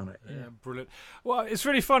singing on it. Yeah, brilliant. Well, it's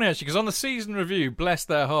really funny actually because on the season review, bless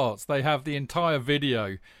their hearts, they have the entire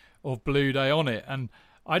video of Blue Day on it, and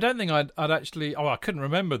I don't think I'd actually, I couldn't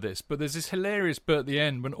remember this, but there's this hilarious bit at the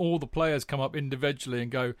end when all the players come up individually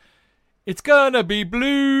and go, it's gonna be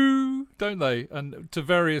blue, don't they? And to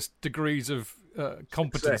various degrees of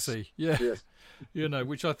competency. Yeah. Yes. You know,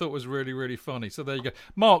 which I thought was really, really funny. So there you go.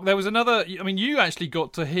 Mark, there was another, I mean, you actually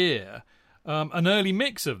got to hear an early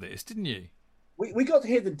mix of this, didn't you? We got to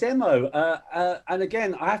hear the demo, and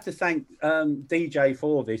again, I have to thank DJ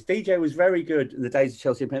for this. DJ was very good in the days of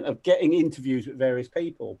Chelsea of getting interviews with various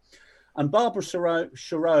people. And Barbara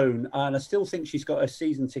Sharon, and I still think she's got a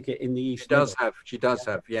season ticket in the East. She does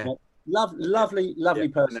have, yeah. Lovely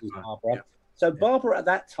person, Barbara. Yeah. So Barbara at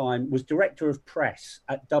that time was director of press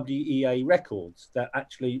at WEA Records that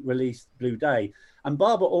actually released Blue Day. And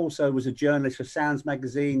Barbara also was a journalist for Sounds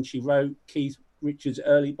magazine. She wrote Keith Richards'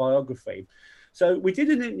 early biography. So we did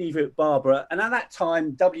an interview with Barbara, and at that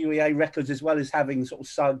time, WEA Records, as well as having sort of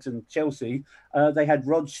Suggs and Chelsea, they had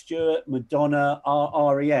Rod Stewart, Madonna,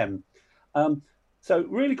 REM. So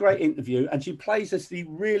really great interview, and she plays us the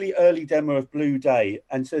really early demo of Blue Day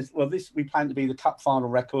and says, well, this we plan to be the cup final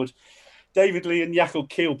record. David Lee and Jakob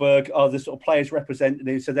Kielberg are the sort of players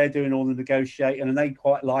representatives, so they're doing all the negotiating, and they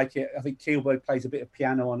quite like it. I think Kielberg plays a bit of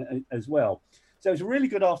piano on it as well. So it was a really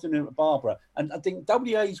good afternoon at Barbara. And I think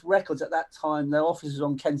WA's Records at that time, their office was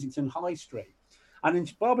on Kensington High Street. And then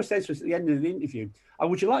Barbara says to us at the end of the interview,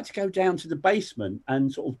 would you like to go down to the basement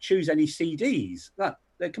and sort of choose any CDs?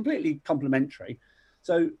 They're completely complimentary.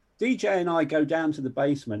 So DJ and I go down to the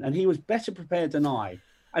basement, and he was better prepared than I.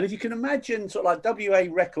 And if you can imagine sort of like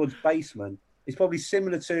WA Records basement, it's probably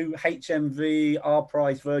similar to HMV, R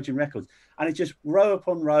Price, Virgin Records. And it's just row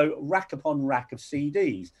upon row, rack upon rack of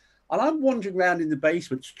CDs. And I'm wandering around in the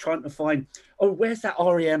basement trying to find, where's that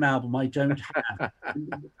REM album I don't have?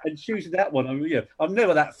 and choosing that one. I'm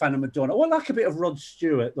never that fan of Madonna. I like a bit of Rod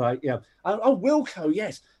Stewart. Wilco,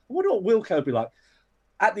 yes. I wonder what Wilco would be like.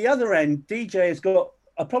 At the other end, DJ has got,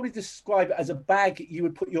 I'd probably describe it as a bag you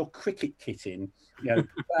would put your cricket kit in.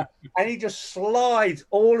 And he just slides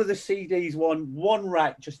all of the CDs one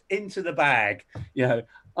rack just into the bag.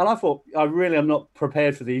 And I thought, I really am not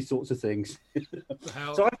prepared for these sorts of things.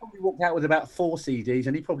 So I probably walked out with about 4 CDs,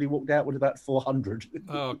 and he probably walked out with about 400.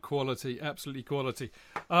 Oh, quality, absolutely quality.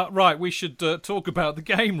 Right, we should talk about the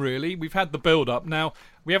game, really. We've had the build-up. Now,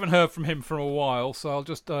 we haven't heard from him for a while, so I'll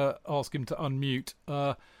just ask him to unmute.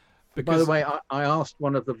 By the way, I asked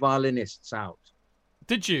one of the violinists out.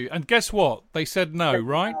 Did you? And guess what? They said no,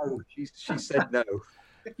 right? No, she said no.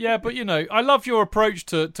 Yeah, but I love your approach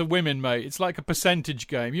to women, mate. It's like a percentage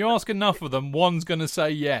game. You ask enough of them, one's going to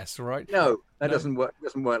say yes, right? No, that doesn't work.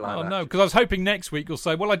 Doesn't work like that. Oh no, because I was hoping next week you'll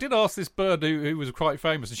say, "Well, I did ask this bird who was quite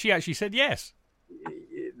famous, and she actually said yes."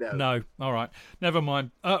 No. All right, never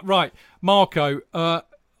mind. Right, Marco.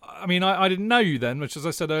 I mean, I didn't know you then, which, as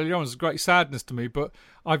I said earlier on, is a great sadness to me. But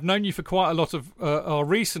I've known you for quite a lot of our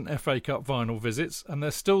recent FA Cup final visits, and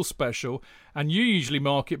they're still special. And you usually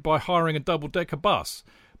mark it by hiring a double-decker bus.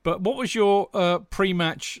 But what was your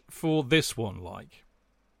pre-match for this one like?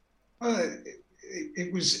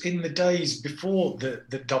 It was in the days before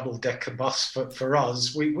the double-decker bus for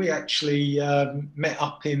us. We actually met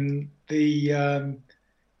up in the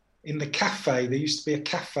cafe. There used to be a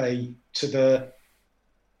cafe to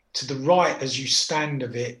the right as you stand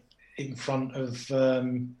of it, in front of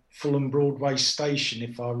Fulham Broadway Station,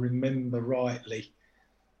 if I remember rightly.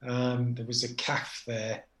 There was a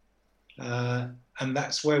cafe there, and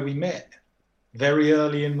that's where we met, very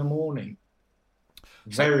early in the morning.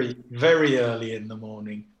 Very, very early in the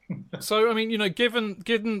morning. So, I mean,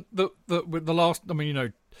 given that with the last,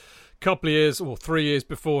 couple of years or 3 years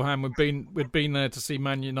beforehand, we'd been there to see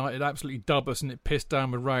Man United absolutely dub us, and it pissed down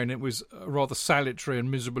with rain. It was a rather salutary and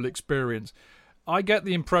miserable experience. I get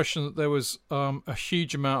the impression that there was a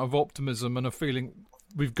huge amount of optimism and a feeling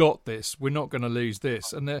we've got this. We're not going to lose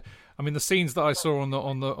this. And the scenes that I saw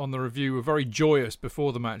on the review were very joyous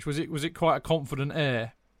before the match. Was it quite a confident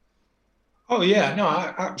air? Oh yeah, no,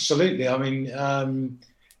 absolutely. I mean,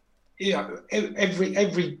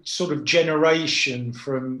 every sort of generation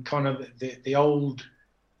from kind of the older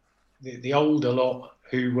lot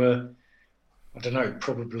who were, I don't know,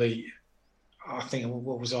 probably, I think,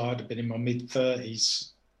 what was I? I'd have been in my mid-30s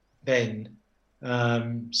then.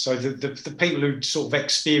 So the people who sort of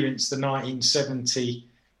experienced the 1970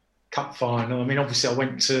 Cup final. I mean, obviously I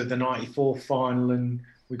went to the 94 final and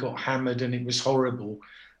we got hammered and it was horrible.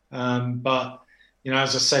 But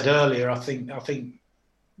as I said earlier, I think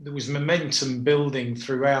there was momentum building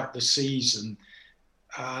throughout the season,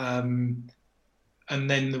 and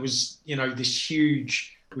then there was this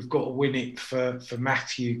huge we've got to win it for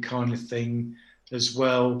Matthew kind of thing as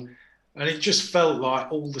well, and it just felt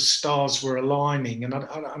like all the stars were aligning, and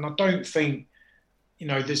I don't think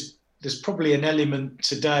there's probably an element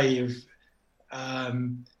today of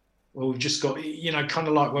we've just got kind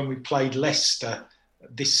of like when we played Leicester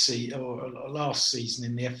this season or last season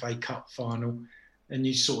in the FA Cup final, and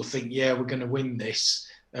you sort of think, yeah, we're going to win this,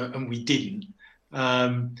 and we didn't.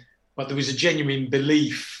 But there was a genuine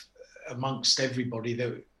belief amongst everybody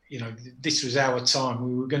that this was our time.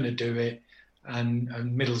 We were going to do it, and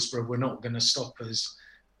Middlesbrough were not going to stop us.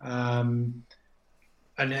 And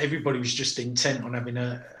everybody was just intent on having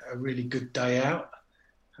a really good day out.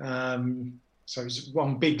 So it was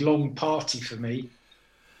one big long party for me.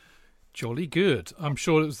 Jolly good. I'm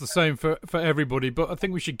sure it was the same for everybody, but I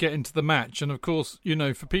think we should get into the match. And of course,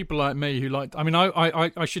 for people like me who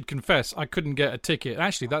I should confess, I couldn't get a ticket.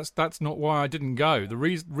 Actually, that's not why I didn't go. The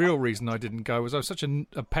real reason I didn't go was I was such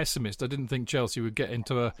a pessimist. I didn't think Chelsea would get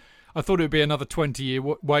into I thought it would be another 20-year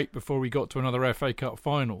wait before we got to another FA Cup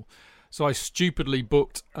final. So I stupidly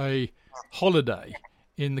booked a holiday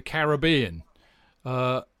in the Caribbean.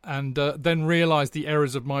 And then realised the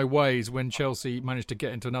errors of my ways when Chelsea managed to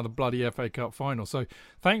get into another bloody FA Cup final. So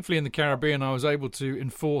thankfully in the Caribbean I was able to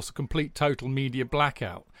enforce a complete total media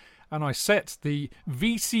blackout. And I set the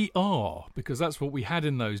VCR, because that's what we had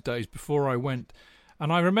in those days, before I went.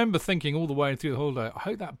 And I remember thinking all the way through the holiday, I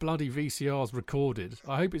hope that bloody VCR's recorded.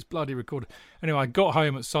 I hope it's bloody recorded. Anyway, I got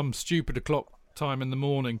home at some stupid o'clock time in the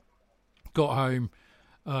morning. Got home,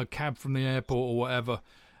 cab from the airport or whatever,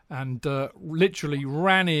 and literally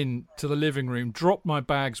ran in to the living room, dropped my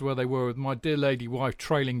bags where they were with my dear lady wife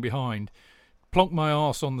trailing behind, plonked my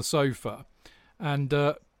arse on the sofa, and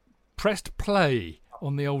pressed play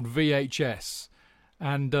on the old VHS.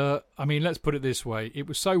 And, let's put it this way. It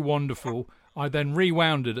was so wonderful, I then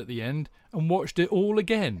rewound it at the end and watched it all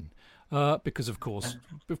again. Because, of course,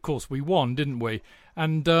 we won, didn't we?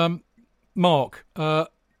 And, Mark...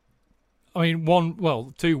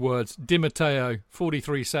 2 words. Di Matteo,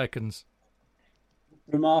 43 seconds.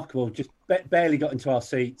 Remarkable. Just barely got into our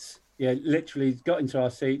seats. Yeah, literally got into our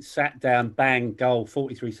seats, sat down, bang, goal,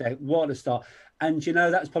 43 seconds. What a start. And,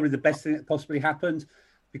 that's probably the best thing that possibly happened,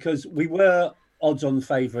 because we were odds-on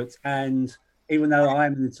favourites. And even though I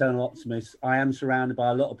am an eternal optimist, I am surrounded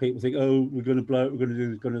by a lot of people who think, oh, we're going to blow it, we're going to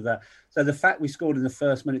do this, we're going to do that. So the fact we scored in the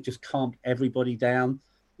first minute just calmed everybody down.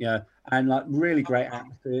 And really great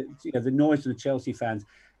atmosphere. The noise of the Chelsea fans.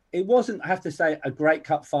 It wasn't, I have to say, a great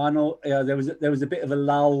cup final. There was a bit of a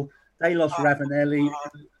lull. They lost Ravanelli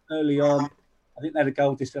early on. I think they had a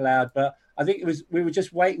goal disallowed, but I think we were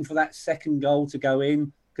just waiting for that second goal to go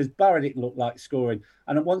in, because Borough didn't look like scoring.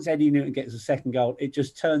 And once Eddie Newton gets a second goal, it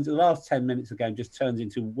just turns, the last 10 minutes of the game just turns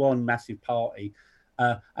into one massive party.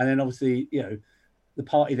 And then obviously, the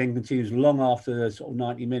party then continues long after the sort of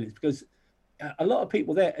 90 minutes, because a lot of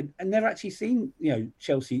people there and never actually seen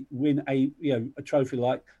Chelsea win a trophy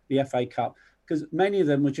like the FA Cup, because many of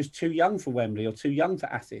them were just too young for Wembley or too young for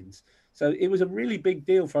Athens. So it was a really big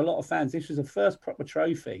deal for a lot of fans. This was the first proper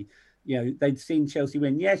trophy. They'd seen Chelsea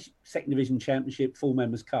win, yes, Second Division Championship, full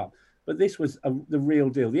Members' Cup, but this was the real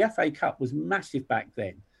deal. The FA Cup was massive back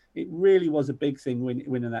then. It really was a big thing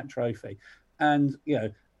winning that trophy. And,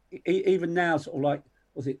 even now, sort of like,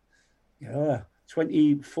 was it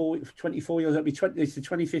 24 years, it's the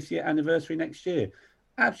 25th year anniversary next year.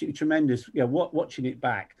 Absolutely tremendous. Watching it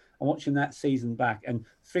back and watching that season back and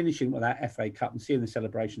finishing with that FA Cup and seeing the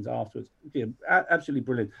celebrations afterwards. Absolutely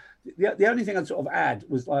brilliant. The only thing I'd sort of add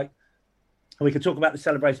was we could talk about the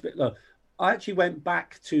celebration a bit. Look, I actually went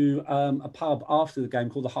back to a pub after the game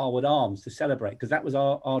called the Harwood Arms to celebrate, because that was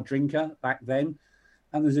our drinker back then.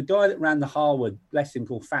 And there's a guy that ran the Harwood, bless him,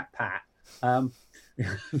 called Fat Pat. He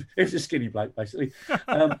was a skinny bloke, basically.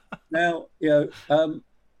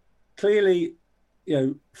 Clearly,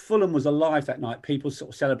 Fulham was alive that night. People sort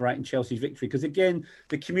of celebrating Chelsea's victory, because again,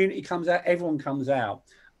 the community comes out, everyone comes out,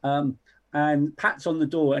 and Pat's on the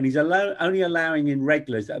door, and he's only allowing in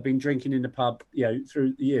regulars that have been drinking in the pub,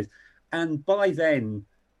 through the years. And by then,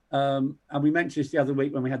 and we mentioned this the other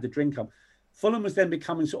week when we had the drink up, Fulham was then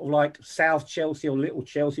becoming sort of like South Chelsea or Little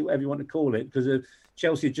Chelsea, whatever you want to call it, because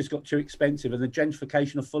Chelsea had just got too expensive and the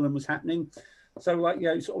gentrification of Fulham was happening. So,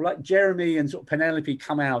 sort of like Jeremy and sort of Penelope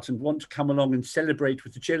come out and want to come along and celebrate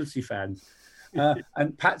with the Chelsea fans.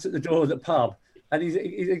 And Pat's at the door of the pub. And his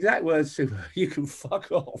exact words to her, "You can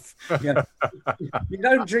fuck off. You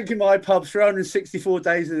don't drink in my pub 364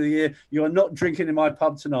 days of the year. You are not drinking in my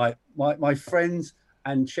pub tonight. My friends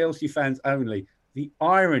and Chelsea fans only." The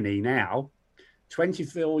irony now,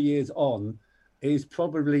 24 years on, is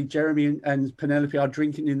probably Jeremy and Penelope are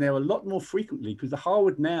drinking in there a lot more frequently, because the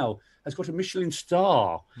Harwood now has got a Michelin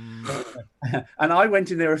star. And I went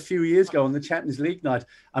in there a few years ago on the Champions League night,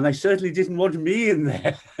 and they certainly didn't want me in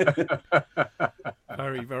there.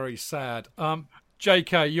 Very, very sad.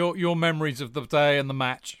 JK, your memories of the day and the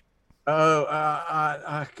match.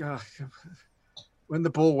 When the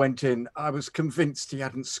ball went in, I was convinced he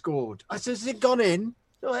hadn't scored. I said, "Has it gone in?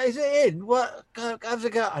 Is it in? What? How's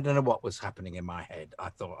it go?" I don't know what was happening in my head. I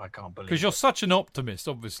thought, I can't believe it. Because you're such an optimist,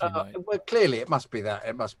 obviously, mate. Well, clearly, it must be that.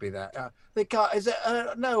 It must be that. They can't. Is it?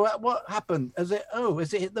 No. What happened? Is it? Oh,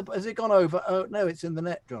 is it hit the? Has it gone over? Oh no, it's in the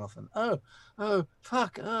net, Jonathan. Oh,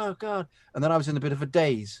 fuck. Oh God. And then I was in a bit of a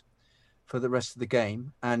daze for the rest of the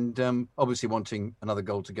game, and obviously wanting another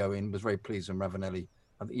goal to go in. Was very pleased when Ravanelli.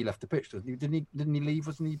 I think he left the pitch. Didn't he leave?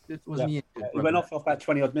 Wasn't he? He went off about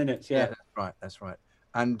 20 odd minutes. Yeah, that's right.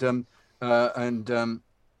 And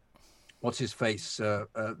what's his face?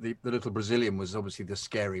 The little Brazilian was obviously the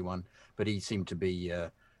scary one, but he seemed to be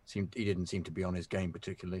he didn't seem to be on his game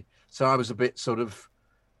particularly. So I was a bit sort of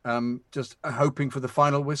just hoping for the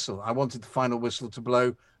final whistle. I wanted the final whistle to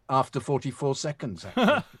blow after 44 seconds.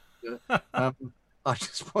 Actually. I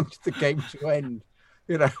just wanted the game to end.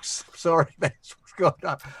 Sorry, that's what's gone.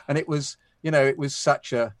 And it was, it was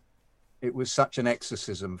such an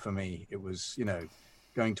exorcism for me. It was,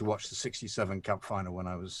 going to watch the '67 Cup final when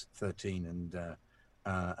I was 13 and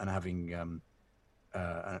having and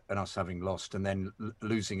us having lost, and then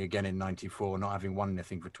losing again in '94, not having won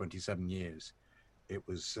anything for 27 years. It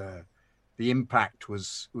was the impact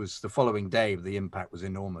was the following day. The impact was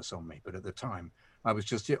enormous on me, but at the time I was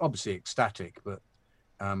just obviously ecstatic, but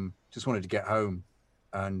just wanted to get home.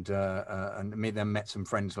 And met some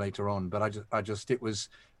friends later on, but it was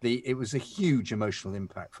a huge emotional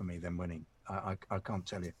impact for me, them winning. I can't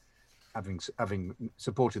tell you, having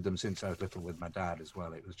supported them since I was little with my dad as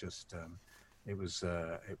well. It was just it was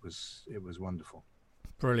wonderful.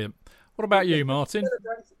 Brilliant. What about you, Martin?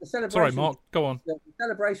 Sorry, Mark, go on. The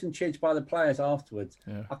celebration cheered by the players afterwards.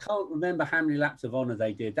 Yeah. I can't remember how many laps of honour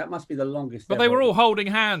they did. That must be the longest. But they were all holding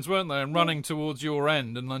hands, weren't they, and running towards your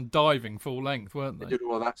end and then diving full length, weren't they? They did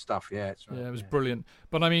all that stuff, yeah. It's right. Yeah, it was brilliant.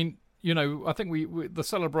 But I mean, I think the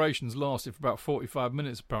celebrations lasted for about 45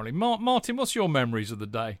 minutes, apparently. Martin, what's your memories of the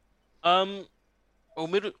day?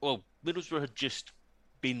 Middlesbrough had just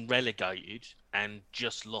been relegated and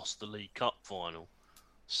just lost the League Cup final.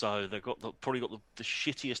 So they've probably got the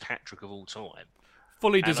shittiest hat-trick of all time.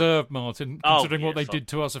 Fully deserved, Martin, considering what they did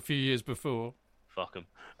to us a few years before. Fuck them.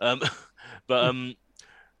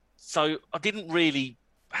 So I didn't really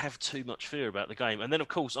have too much fear about the game. And then, of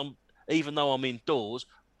course, even though I'm indoors,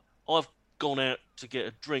 I've gone out to get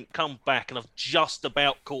a drink, come back, and I've just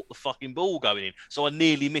about caught the fucking ball going in. So I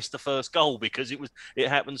nearly missed the first goal because it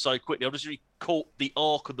happened so quickly. I just really caught the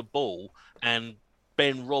arc of the ball and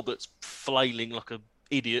Ben Roberts flailing like a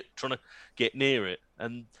idiot trying to get near it,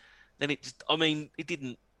 and then it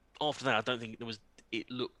didn't. After that, I don't think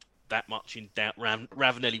it looked that much in doubt.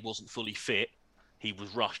 Ravanelli wasn't fully fit. He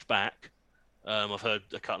was rushed back. I've heard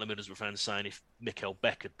a couple of Middlesbrough fans saying if Mikkel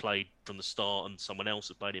Beck had played from the start and someone else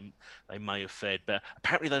had played him, they may have fared better.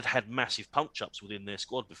 Apparently, they'd had massive punch-ups within their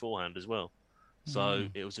squad beforehand as well. So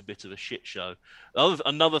it was a bit of a shit show.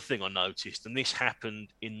 Another thing I noticed, and this happened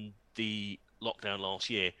in the lockdown last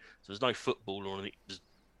year, so there's no football or anything. It was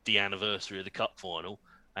the anniversary of the cup final,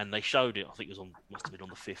 and they showed it. I think it must have been on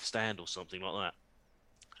the fifth stand or something like that.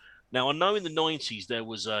 Now, I know in the 90s there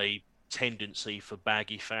was a tendency for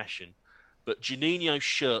baggy fashion, but Juninho's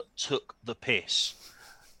shirt took the piss.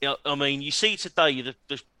 I mean, you see today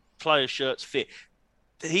the players' shirts fit.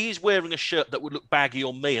 He's wearing a shirt that would look baggy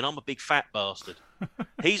on me, and I'm a big fat bastard.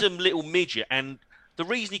 He's a little midget, and the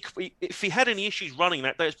reason if he had any issues running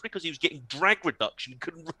that day, it's because he was getting drag reduction.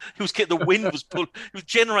 The wind was he was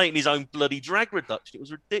generating his own bloody drag reduction. It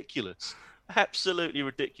was ridiculous, absolutely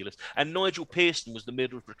ridiculous. And Nigel Pearson was the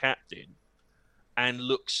Middlesbrough captain, and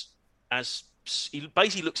he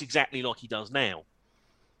basically looks exactly like he does now,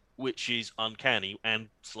 which is uncanny and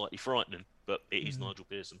slightly frightening. But it is Nigel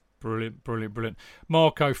Pearson. Brilliant.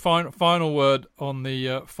 Marco, final word on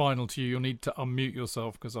the final to you. You'll need to unmute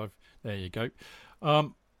yourself because there you go.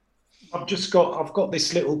 I've got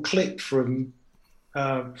this little clip from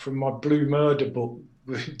my Blue Murder book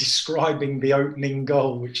describing the opening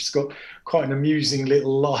goal, which has got quite an amusing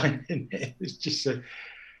little line in it. It's just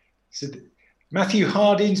Matthew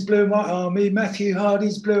Harding's Blue and White Army, Matthew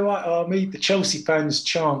Harding's Blue and White Army. The Chelsea fans'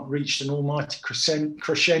 chant reached an almighty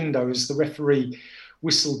crescendo as the referee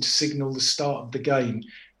whistled to signal the start of the game.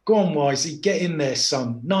 Go on, Wisey, get in there,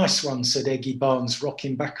 son. Nice one, said Eggy Barnes,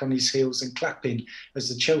 rocking back on his heels and clapping as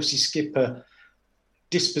the Chelsea skipper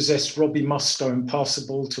dispossessed Robbie Mustoe and passed the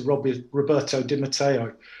ball to Roberto Di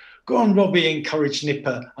Matteo. Go on, Robbie, encouraged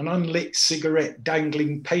Nipper, an unlit cigarette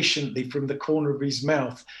dangling patiently from the corner of his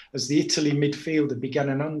mouth as the Italy midfielder began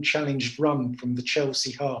an unchallenged run from the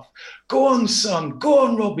Chelsea half. Go on, son. Go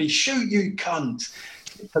on, Robbie. Shoot, you cunt.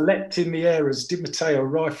 Nipper leapt in the air as Di Matteo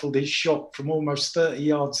rifled his shot from almost 30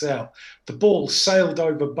 yards out. The ball sailed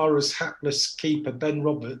over Borough's hapless keeper, Ben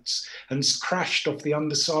Roberts, and crashed off the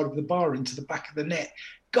underside of the bar into the back of the net.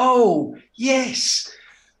 Goal! Yes!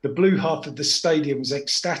 The blue half of the stadium was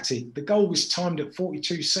ecstatic. The goal was timed at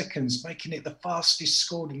 42 seconds, making it the fastest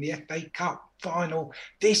scored in the FA Cup final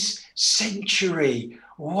this century.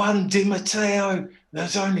 One Di Matteo.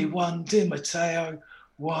 There's only one Di Matteo.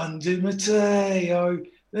 One Di Matteo.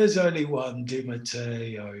 There's only one Di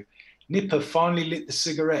Matteo. Nipper finally lit the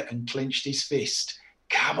cigarette and clenched his fist.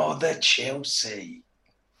 Come on, the Chelsea.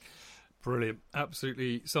 Brilliant.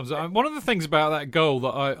 Absolutely sums it up. One of the things about that goal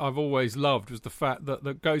that I've always loved was the fact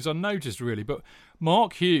that goes unnoticed, really. But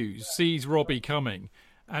Mark Hughes sees Robbie coming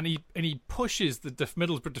and he pushes the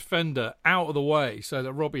Middlesbrough defender out of the way so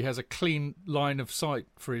that Robbie has a clean line of sight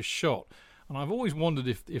for his shot. And I've always wondered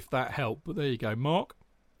if that helped. But there you go. Mark?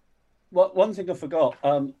 Well, one thing I forgot,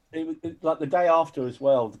 it was like the day after as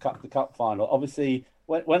well, the cup final. Obviously,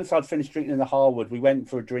 once I'd finished drinking in the Harwood, we went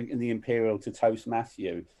for a drink in the Imperial to toast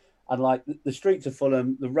Matthew. And like the streets of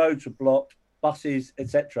Fulham, the roads were blocked, buses,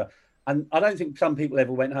 etc. And I don't think some people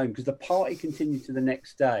ever went home because the party continued to the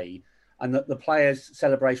next day. And the players'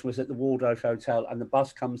 celebration was at the Waldorf Hotel, and the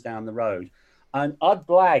bus comes down the road. And I'd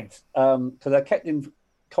blagged because I kept in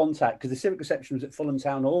contact because the civic reception was at Fulham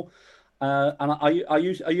Town Hall. And I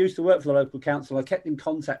used to work for the local council. I kept in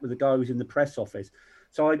contact with the guy who was in the press office.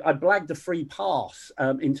 So I blagged a free pass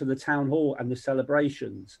into the town hall and the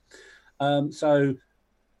celebrations. So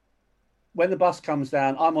when the bus comes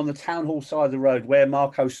down, I'm on the town hall side of the road where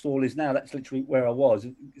Marco's stall is now. That's literally where I was.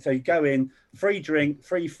 So you go in, free drink,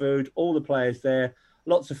 free food, all the players there,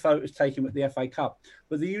 lots of photos taken with the FA Cup.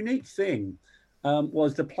 But the unique thing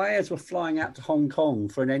was the players were flying out to Hong Kong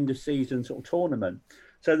for an end-of-season sort of tournament.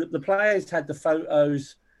 So the players had the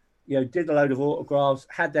photos, did a load of autographs,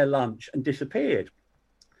 had their lunch and disappeared.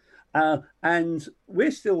 And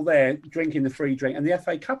we're still there drinking the free drink and the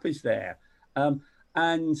FA Cup is there.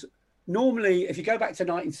 And normally, if you go back to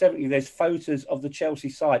 1970, there's photos of the Chelsea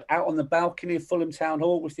side out on the balcony of Fulham Town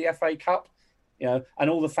Hall with the FA Cup, and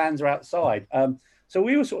all the fans are outside. So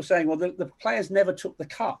we were sort of saying, well, the players never took the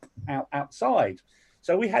cup outside.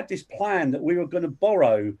 So we had this plan that we were going to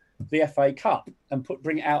borrow the FA Cup and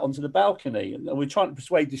bring it out onto the balcony. And we're trying to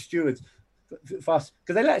persuade the stewards for us,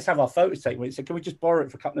 because they let us have our photos taken. We said, can we just borrow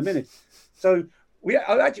it for a couple of minutes? So we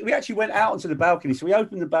actually went out onto the balcony. So we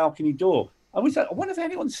opened the balcony door. And we said, I wonder if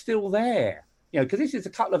anyone's still there, because this is a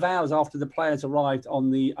couple of hours after the players arrived on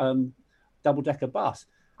the double-decker bus.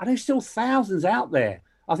 And there's still thousands out there.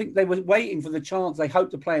 I think they were waiting for the chance. They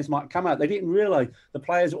hoped the players might come out. They didn't realise the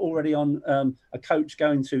players were already on a coach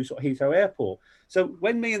going to sort of Heathrow Airport. So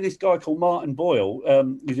when me and this guy called Martin Boyle,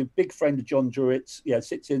 who's a big friend of John Druitt's,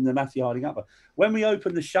 sits in the Matthew Harding Upper, when we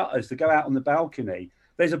opened the shutters to go out on the balcony,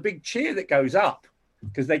 there's a big cheer that goes up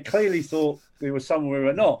because they clearly thought we were somewhere we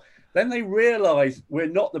were not. Then they realise we're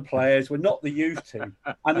not the players, we're not the youth team.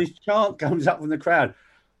 And this chant comes up from the crowd,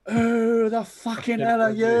 "Oh, the fucking hell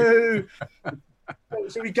are you?"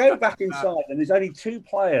 So we go back inside, and there's only 2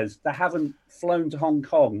 players that haven't flown to Hong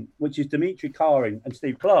Kong, which is Dimitri Karin and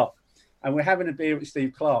Steve Clark. And we're having a beer with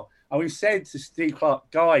Steve Clark. And we've said to Steve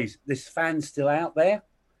Clark, guys, this fan's still out there.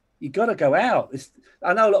 You've got to go out.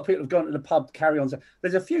 I know a lot of people have gone to the pub to carry on.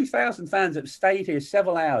 There's a few thousand fans that have stayed here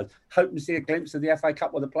several hours, hoping to see a glimpse of the FA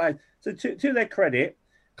Cup with the players. So to their credit,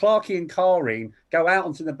 Clarkey and Karin go out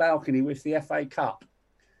onto the balcony with the FA Cup.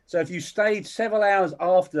 So if you stayed several hours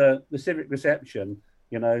after the civic reception,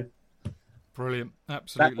 Brilliant.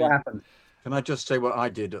 Absolutely. That's what happened. Can I just say what I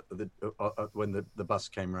did when the bus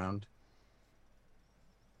came round?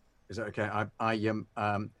 Is that okay?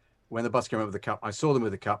 When the bus came over with the cup, I saw them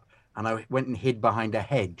with the cup, and I went and hid behind a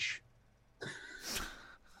hedge.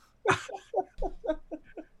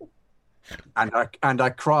 and I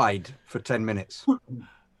cried for 10 minutes.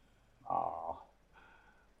 Oh.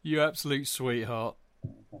 You absolute sweetheart.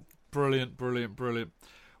 Brilliant, brilliant, brilliant.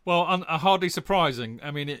 Well, hardly surprising.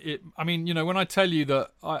 I mean, when I tell you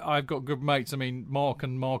that I've got good mates, I mean, Mark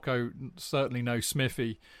and Marco certainly know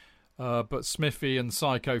Smithy. But Smithy and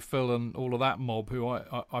Psycho Phil and all of that mob, who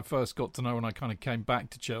I first got to know when I kind of came back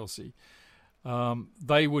to Chelsea,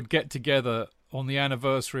 they would get together on the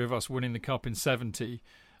anniversary of us winning the cup in '70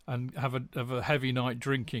 and have a heavy night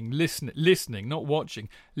drinking, listening, not watching,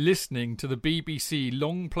 listening to the BBC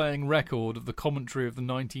long-playing record of the commentary of the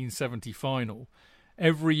 1970 final.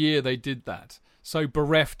 Every year they did that. So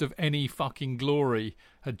bereft of any fucking glory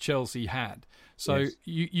had Chelsea had. So yes.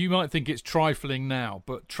 You might think it's trifling now,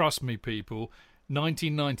 but trust me, people,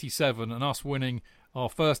 1997 and us winning our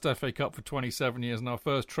first FA Cup for 27 years and our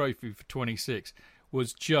first trophy for 26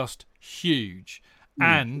 was just huge.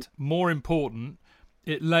 And more important,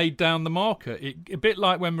 it laid down the marker. A bit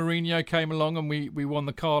like when Mourinho came along and we won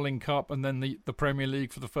the Carling Cup and then the Premier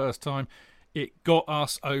League for the first time. It got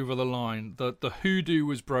us over the line. The hoodoo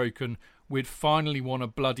was broken. We'd finally won a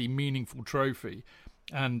bloody meaningful trophy.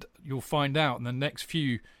 And you'll find out in the next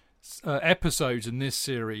few episodes in this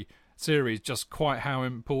series just quite how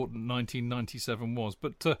important 1997 was.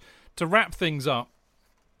 But to wrap things up,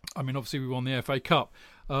 I mean, obviously we won the FA Cup,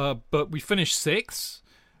 but we finished 6th,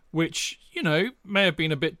 which, may have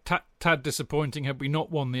been a bit tad disappointing had we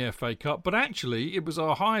not won the FA Cup. But actually, it was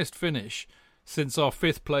our highest finish since our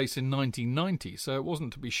 5th place in 1990, so it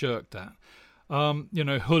wasn't to be shirked at.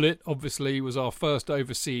 Hullet obviously was our first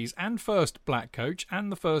overseas and first black coach and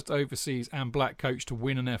the first overseas and black coach to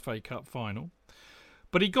win an FA Cup final.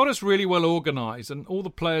 But he got us really well organised and all the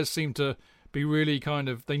players seemed to be really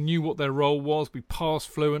they knew what their role was. We passed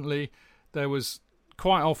fluently. There was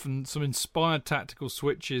quite often some inspired tactical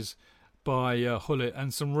switches by Hullet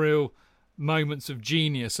and some real moments of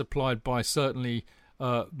genius applied by certainly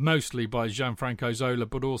mostly by Gianfranco Zola,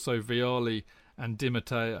 but also Vialli and Di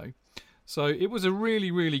Matteo. So it was a really,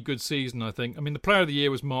 really good season, I think. I mean, the player of the year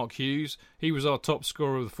was Mark Hughes. He was our top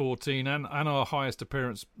scorer with 14 and our highest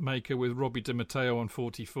appearance maker with Robbie Di Matteo on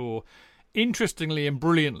 44. Interestingly and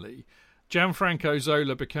brilliantly, Gianfranco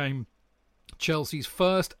Zola became Chelsea's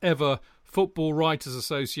first ever Football Writers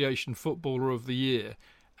Association Footballer of the Year.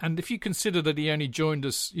 And if you consider that he only joined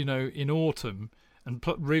us, in autumn and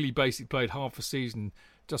really basically played half a season,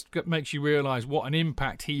 just makes you realise what an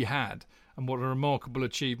impact he had and what a remarkable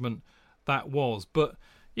achievement that was. But,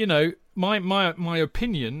 my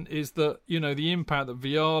opinion is that, the impact that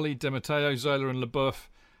Vialli, Di Matteo, Zola and LeBeuf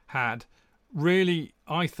had really,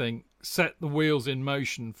 I think, set the wheels in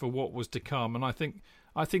motion for what was to come. And I think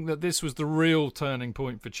that this was the real turning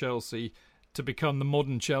point for Chelsea to become the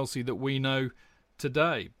modern Chelsea that we know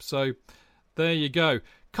today. So there you go.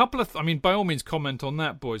 By all means comment on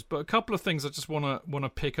that, boys, but a couple of things I just want to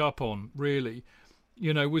pick up on, really.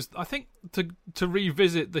 Was I think to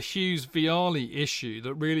revisit the Hughes Vialli issue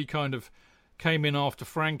that really kind of came in after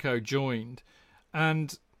Franco joined,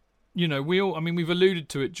 and we've alluded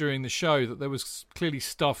to it during the show that there was clearly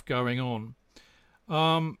stuff going on,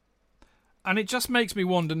 and it just makes me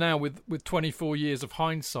wonder now with 24 years of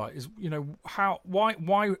hindsight is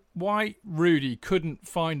why Rudy couldn't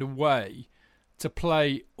find a way to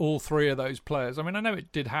play all three of those players. I mean, I know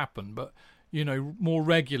it did happen, but more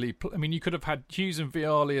regularly. I mean, you could have had Hughes and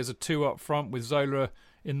Vialli as a 2 up front with Zola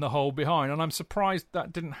in the hole behind, and I'm surprised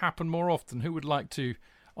that didn't happen more often. Who would like to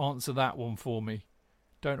answer that one for me.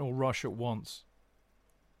 Don't all rush at once.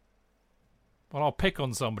 Well, I'll pick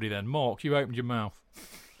on somebody then. Mark, you opened your mouth.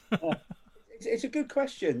 It's a good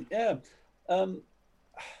question. Yeah.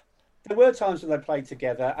 There were times when they played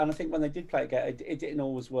together, and I think when they did play together, it didn't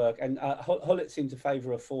always work. And Hullett seemed to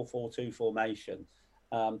favour a 4-4-2 formation.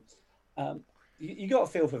 You got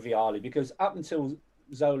to feel for Vialli, because up until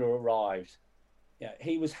Zola arrived,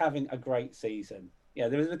 he was having a great season. There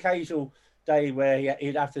was an occasional day where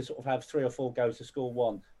he'd have to sort of have 3 or 4 goals to score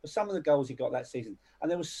one. But some of the goals he got that season, and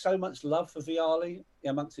there was so much love for Vialli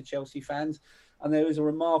amongst the Chelsea fans. And there was a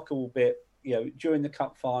remarkable bit, during the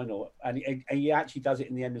cup final, and he actually does it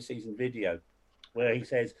in the end of season video, where he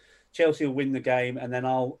says Chelsea will win the game, and then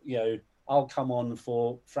I'll come on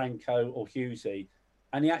for Franco or Hughesy,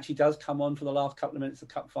 and he actually does come on for the last couple of minutes of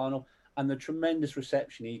the cup final, and the tremendous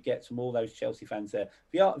reception he gets from all those Chelsea fans there.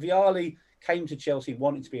 Vialli came to Chelsea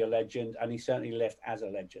wanting to be a legend, and he certainly left as a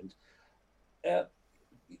legend.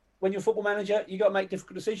 When you're a football manager, you got to make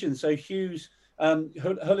difficult decisions. So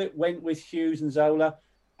Hullett went with Hughes and Zola,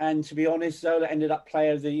 and to be honest, Zola ended up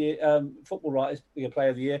Player of the Year, Football Writers Player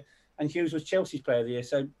of the Year, and Hughes was Chelsea's Player of the Year.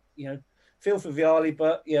 So feel for Vialli,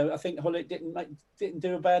 but I think Hullett didn't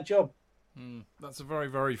do a bad job. That's a very,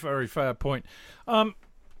 very, very fair point.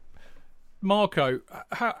 Marco,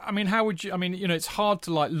 how would you? It's hard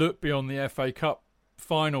to look beyond the FA Cup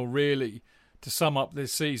final really to sum up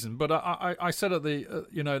this season. But I said at the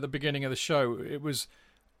the beginning of the show, it was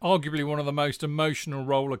arguably one of the most emotional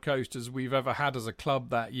roller coasters we've ever had as a club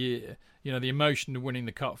that year. The emotion of winning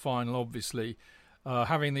the cup final, obviously,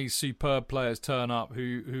 having these superb players turn up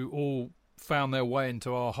who all found their way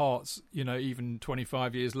into our hearts, even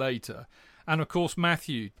 25 years later. And of course,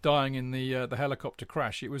 Matthew dying in the helicopter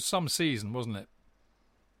crash. It was some season, wasn't it?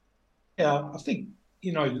 Yeah, I think,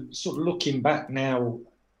 sort of looking back now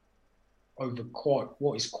over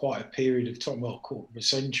quite a period of time, well, a quarter of a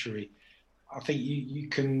century, I think you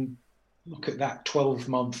can look at that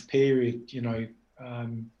 12-month period,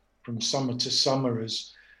 from summer to summer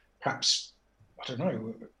as perhaps, I don't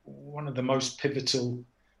know, one of the most pivotal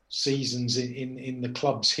seasons in the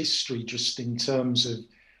club's history, just in terms of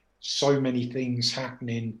so many things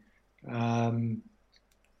happening. Hullett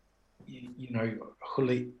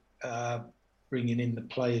bringing in the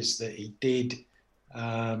players that he did,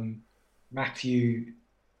 Matthew,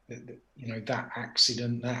 that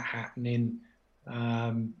accident, that happening,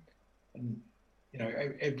 and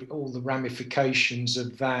all the ramifications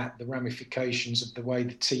of that, the ramifications of the way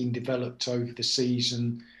the team developed over the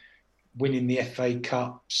season, winning the FA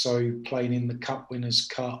Cup, so playing in the Cup Winners'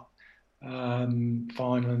 Cup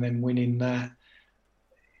final and then winning that.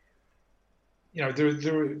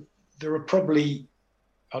 There are probably,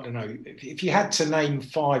 I don't know, if you had to name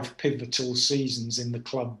 5 pivotal seasons in the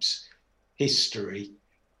club's history,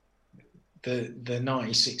 the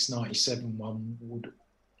 96-97 one would,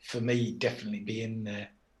 for me, definitely be in there.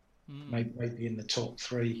 Maybe in the top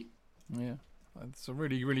 3. Yeah, that's a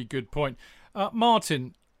really, really good point.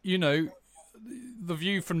 Martin, the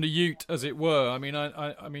view from the Ute, as it were. I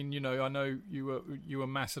know you were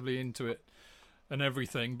massively into it and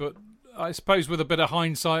everything, but I suppose with a bit of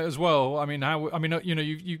hindsight as well.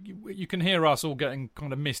 You can hear us all getting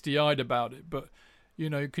kind of misty-eyed about it, but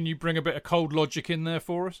can you bring a bit of cold logic in there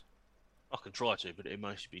for us? I can try to, but it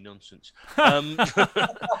mostly be nonsense. I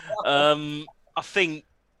think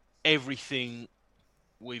everything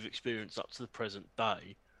we've experienced up to the present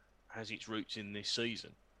day has its roots in this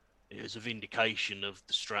season. It was a vindication of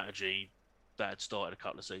the strategy that had started a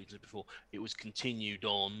couple of seasons before. It was continued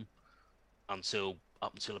on up until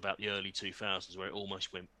about the early 2000s, where it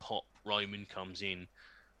almost went pop. Roman comes in,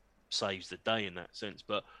 saves the day in that sense.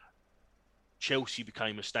 But Chelsea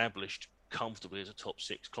became established comfortably as a top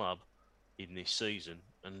 6 club in this season,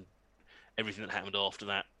 and everything that happened after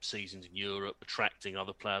that, seasons in Europe, attracting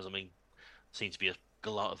other players. Seemed to be a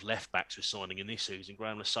glut of left backs we're signing in this season.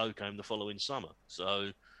 Graham Lasso came the following summer.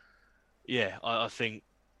 So, yeah, I think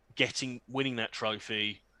winning that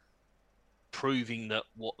trophy, proving that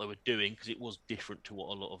what they were doing, because it was different to what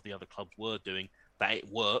a lot of the other clubs were doing, that it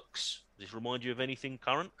works. Does this remind you of anything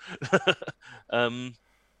current? I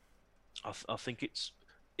think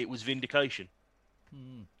it was vindication.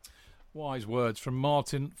 Wise words from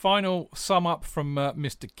Martin. Final sum up from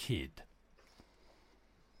Mr. Kidd.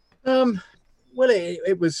 Well,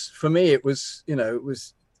 it was, for me, it was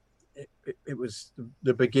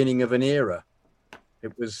the beginning of an era.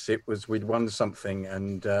 It was we'd won something,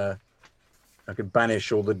 and I could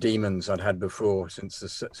banish all the demons I'd had before since the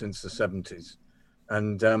 70s,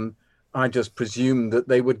 and I just presumed that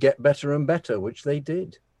they would get better and better, which they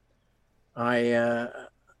did.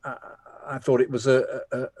 I thought it was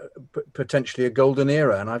potentially a golden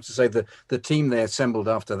era, and I have to say the team they assembled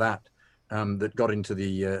after that, that got into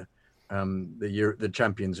the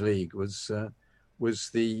Champions League was the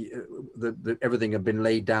everything had been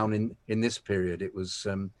laid down in this period. It was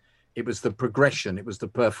the progression. It was the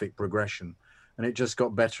perfect progression, and it just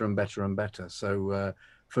got better and better and better. So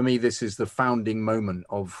for me, this is the founding moment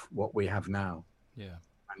of what we have now. Yeah,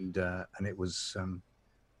 and it was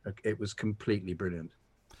completely brilliant.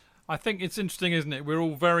 I think it's interesting, isn't it? We're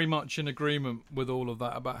all very much in agreement with all of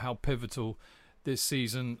that about how pivotal this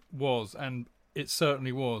season was, and it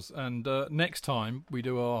certainly was. And next time we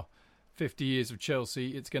do our 50 years of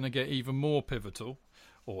Chelsea, it's going to get even more pivotal.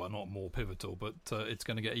 Or not more pivotal, but it's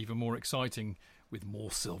going to get even more exciting with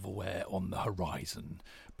more silverware on the horizon.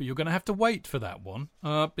 But you're going to have to wait for that one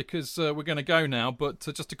because we're going to go now. But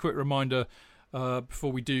just a quick reminder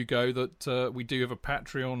before we do go that we do have a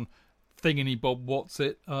Patreon thingany Bob What's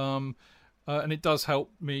It. And it does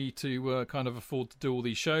help me to kind of afford to do all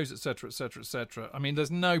these shows, etc., etc., etc. I mean,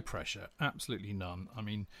 there's no pressure, absolutely none. I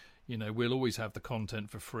mean, you know, we'll always have the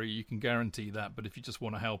content for free. You can guarantee that. But if you just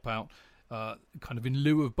want to help out, kind of in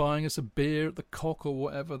lieu of buying us a beer at the Cock or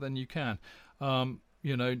whatever, then you can.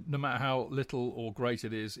 You know, no matter how little or great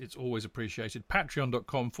it is, it's always appreciated.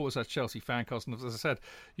 Patreon.com/Chelsea Fancast. And as I said,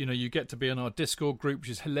 you know, you get to be in our Discord group, which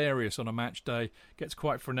is hilarious on a match day. Gets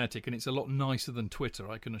quite frenetic, and it's a lot nicer than Twitter,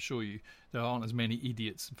 I can assure you. There aren't as many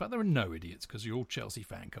idiots. In fact, there are no idiots because you're all Chelsea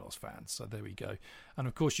Fancast fans. So there we go. And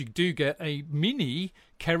of course, you do get a mini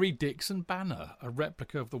Kerry Dixon banner, a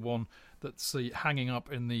replica of the one that's hanging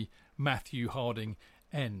up in the Matthew Harding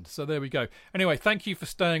end. So there we go. Anyway, thank you for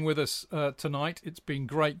staying with us tonight. It's been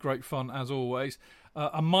great fun as always.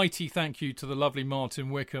 A mighty thank you to the lovely Martin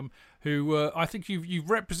Wickham, who I think you've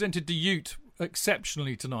represented the Ute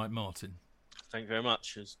exceptionally tonight, Martin. Thank you very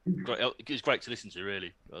much. It was great to listen to,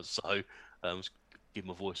 really. So give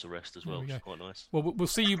my voice a rest as well, which is quite nice. Well, we'll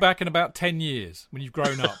see you back in about 10 years when you've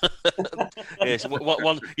grown up. Yes,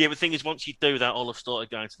 the thing is, once you do that, I'll have started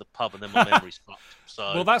going to the pub and then my memory's fucked.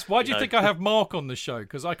 So, well, that's why do you think I have Mark on the show?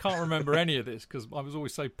 Because I can't remember any of this because I was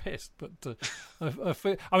always so pissed. But I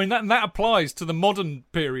mean, that applies to the modern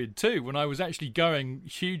period too, when I was actually going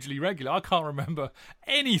hugely regular. I can't remember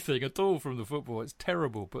anything at all from the football. It's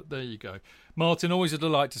terrible, but there you go. Martin, always a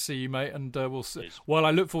delight to see you, mate, and we'll see. Well,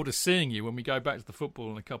 I look forward to seeing you when we go back to the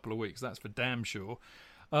football in a couple of weeks. That's for damn sure.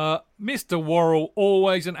 Mr. Worrell,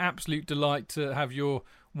 always an absolute delight to have your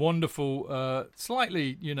wonderful,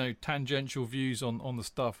 slightly, tangential views on the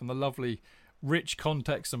stuff and the lovely, rich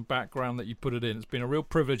context and background that you put it in. It's been a real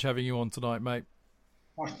privilege having you on tonight, mate.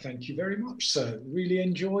 Well, thank you very much, sir. Really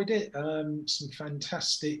enjoyed it. Some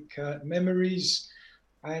fantastic memories.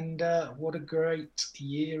 And what a great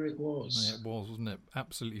year it was. Yeah, it was, wasn't it?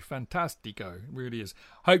 Absolutely fantastico. It really is.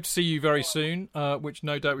 Hope to see you very soon, which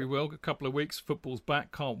no doubt we will. A couple of weeks, football's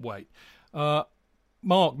back. Can't wait.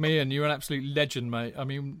 Mark Meehan, you're an absolute legend, mate. I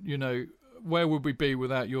mean, where would we be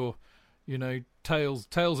without your, tales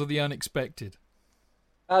of the unexpected?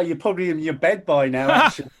 Oh, you're probably in your bed by now,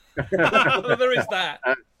 actually. There is that.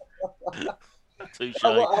 I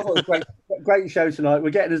thought it was great show tonight. We're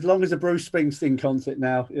getting as long as a Bruce Springsteen concert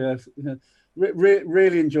now.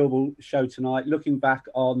 Really enjoyable show tonight. Looking back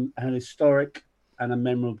on an historic and a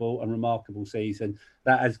memorable and remarkable season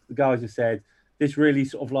that, as the guys have said, this really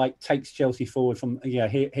sort of like takes Chelsea forward from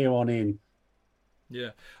here on in. Yeah,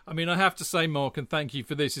 I mean, I have to say, Mark, and thank you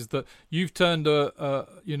for this, is that you've turned a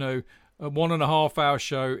 1.5 hour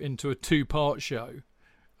show into a 2-part show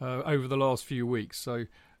over the last few weeks. So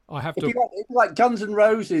I have to. It's like Guns N'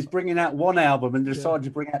 Roses bringing out one album and decided to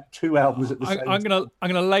bring out 2 albums at the same time. I'm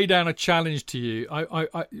gonna lay down a challenge to you. I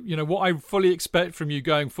what I fully expect from you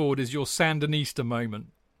going forward is your Sandinista moment.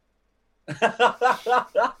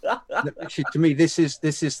 Actually, to me, this is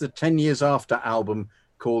the 10 years after album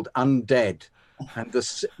called Undead, and the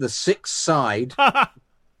 6th side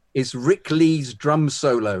is Rick Lee's drum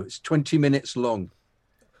solo. It's 20 minutes long.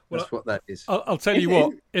 That's what that is. I'll tell you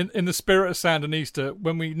what, in the spirit of Sandinista,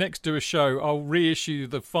 when we next do a show, I'll reissue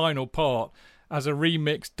the final part as a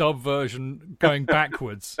remixed dub version going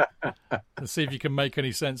backwards and see if you can make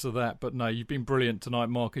any sense of that. But no, you've been brilliant tonight,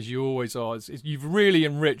 Mark, as you always are. You've really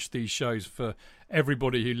enriched these shows for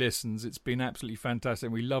everybody who listens. It's been absolutely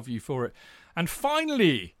fantastic. We love you for it. And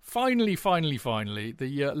finally,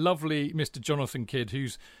 the lovely Mr. Jonathan Kidd, who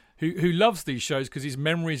loves these shows because his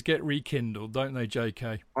memories get rekindled, don't they,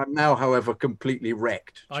 JK? I'm now, however, completely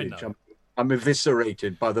wrecked. I know. I'm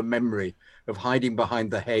eviscerated by the memory of hiding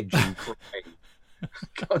behind the hedge and crying.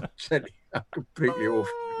 God, how completely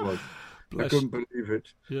awful it was. I couldn't believe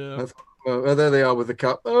it. Yeah. I thought, well, there they are with the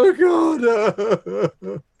cup. Oh,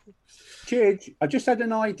 God. Chidge, I just had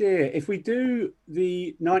an idea. If we do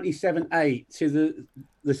the 97.8 to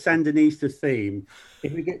the Sandinista theme,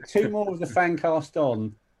 if we get 2 more of the Fancast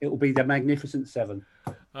on, it will be the Magnificent 7.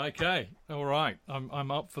 Okay, all right.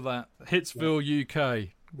 I'm up for that. Hitsville, UK.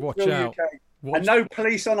 Watch Hitsville, out. UK. And no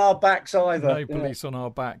police on our backs either. No police on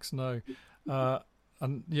our backs, no.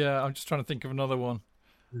 And yeah, I'm just trying to think of another one.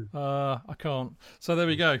 I can't. So there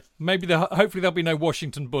we go. Hopefully there'll be no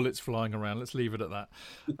Washington bullets flying around. Let's leave it at that.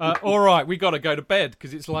 All right, we got to go to bed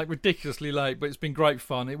because it's like ridiculously late, but it's been great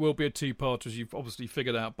fun. It will be a 2-parter, as you've obviously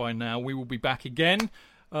figured out by now. We will be back again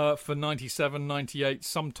for 97, 98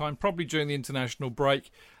 sometime, probably during the international break,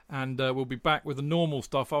 and we'll be back with the normal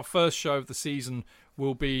stuff. Our first show of the season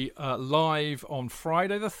will be live on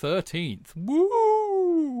Friday the 13th.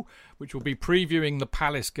 Woo! Which will be previewing the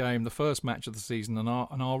Palace game, the first match of the season,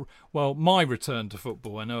 and my return to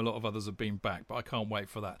football. I know a lot of others have been back, but I can't wait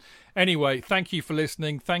for that. Anyway, thank you for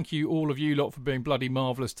listening. Thank you, all of you lot, for being bloody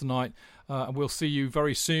marvellous tonight. And we'll see you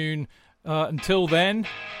very soon. Until then,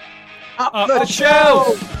 up the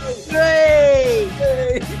shelf! Yay!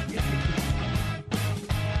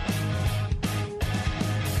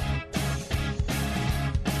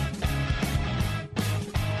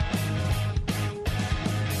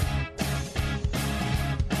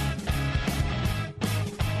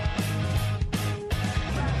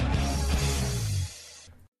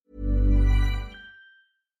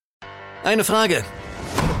 Eine Frage.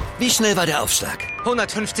 Wie schnell war der Aufschlag?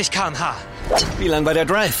 150 km/h. Wie lang war der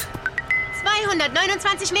Drive?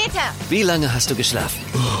 229 Meter. Wie lange hast du geschlafen?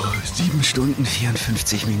 7 Stunden,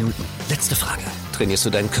 54 Minuten. Letzte Frage. Trainierst du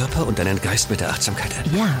deinen Körper und deinen Geist mit der Achtsamkeit?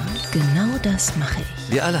 Ja, genau das mache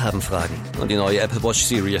ich. Wir alle haben Fragen und die neue Apple Watch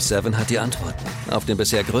Series 7 hat die Antworten. Auf dem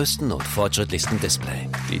bisher größten und fortschrittlichsten Display.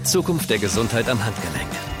 Die Zukunft der Gesundheit am Handgelenk.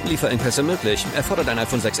 Lieferengpässe möglich. Erfordert ein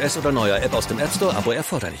iPhone 6s oder neuer App aus dem App Store, Abo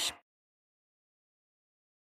erforderlich.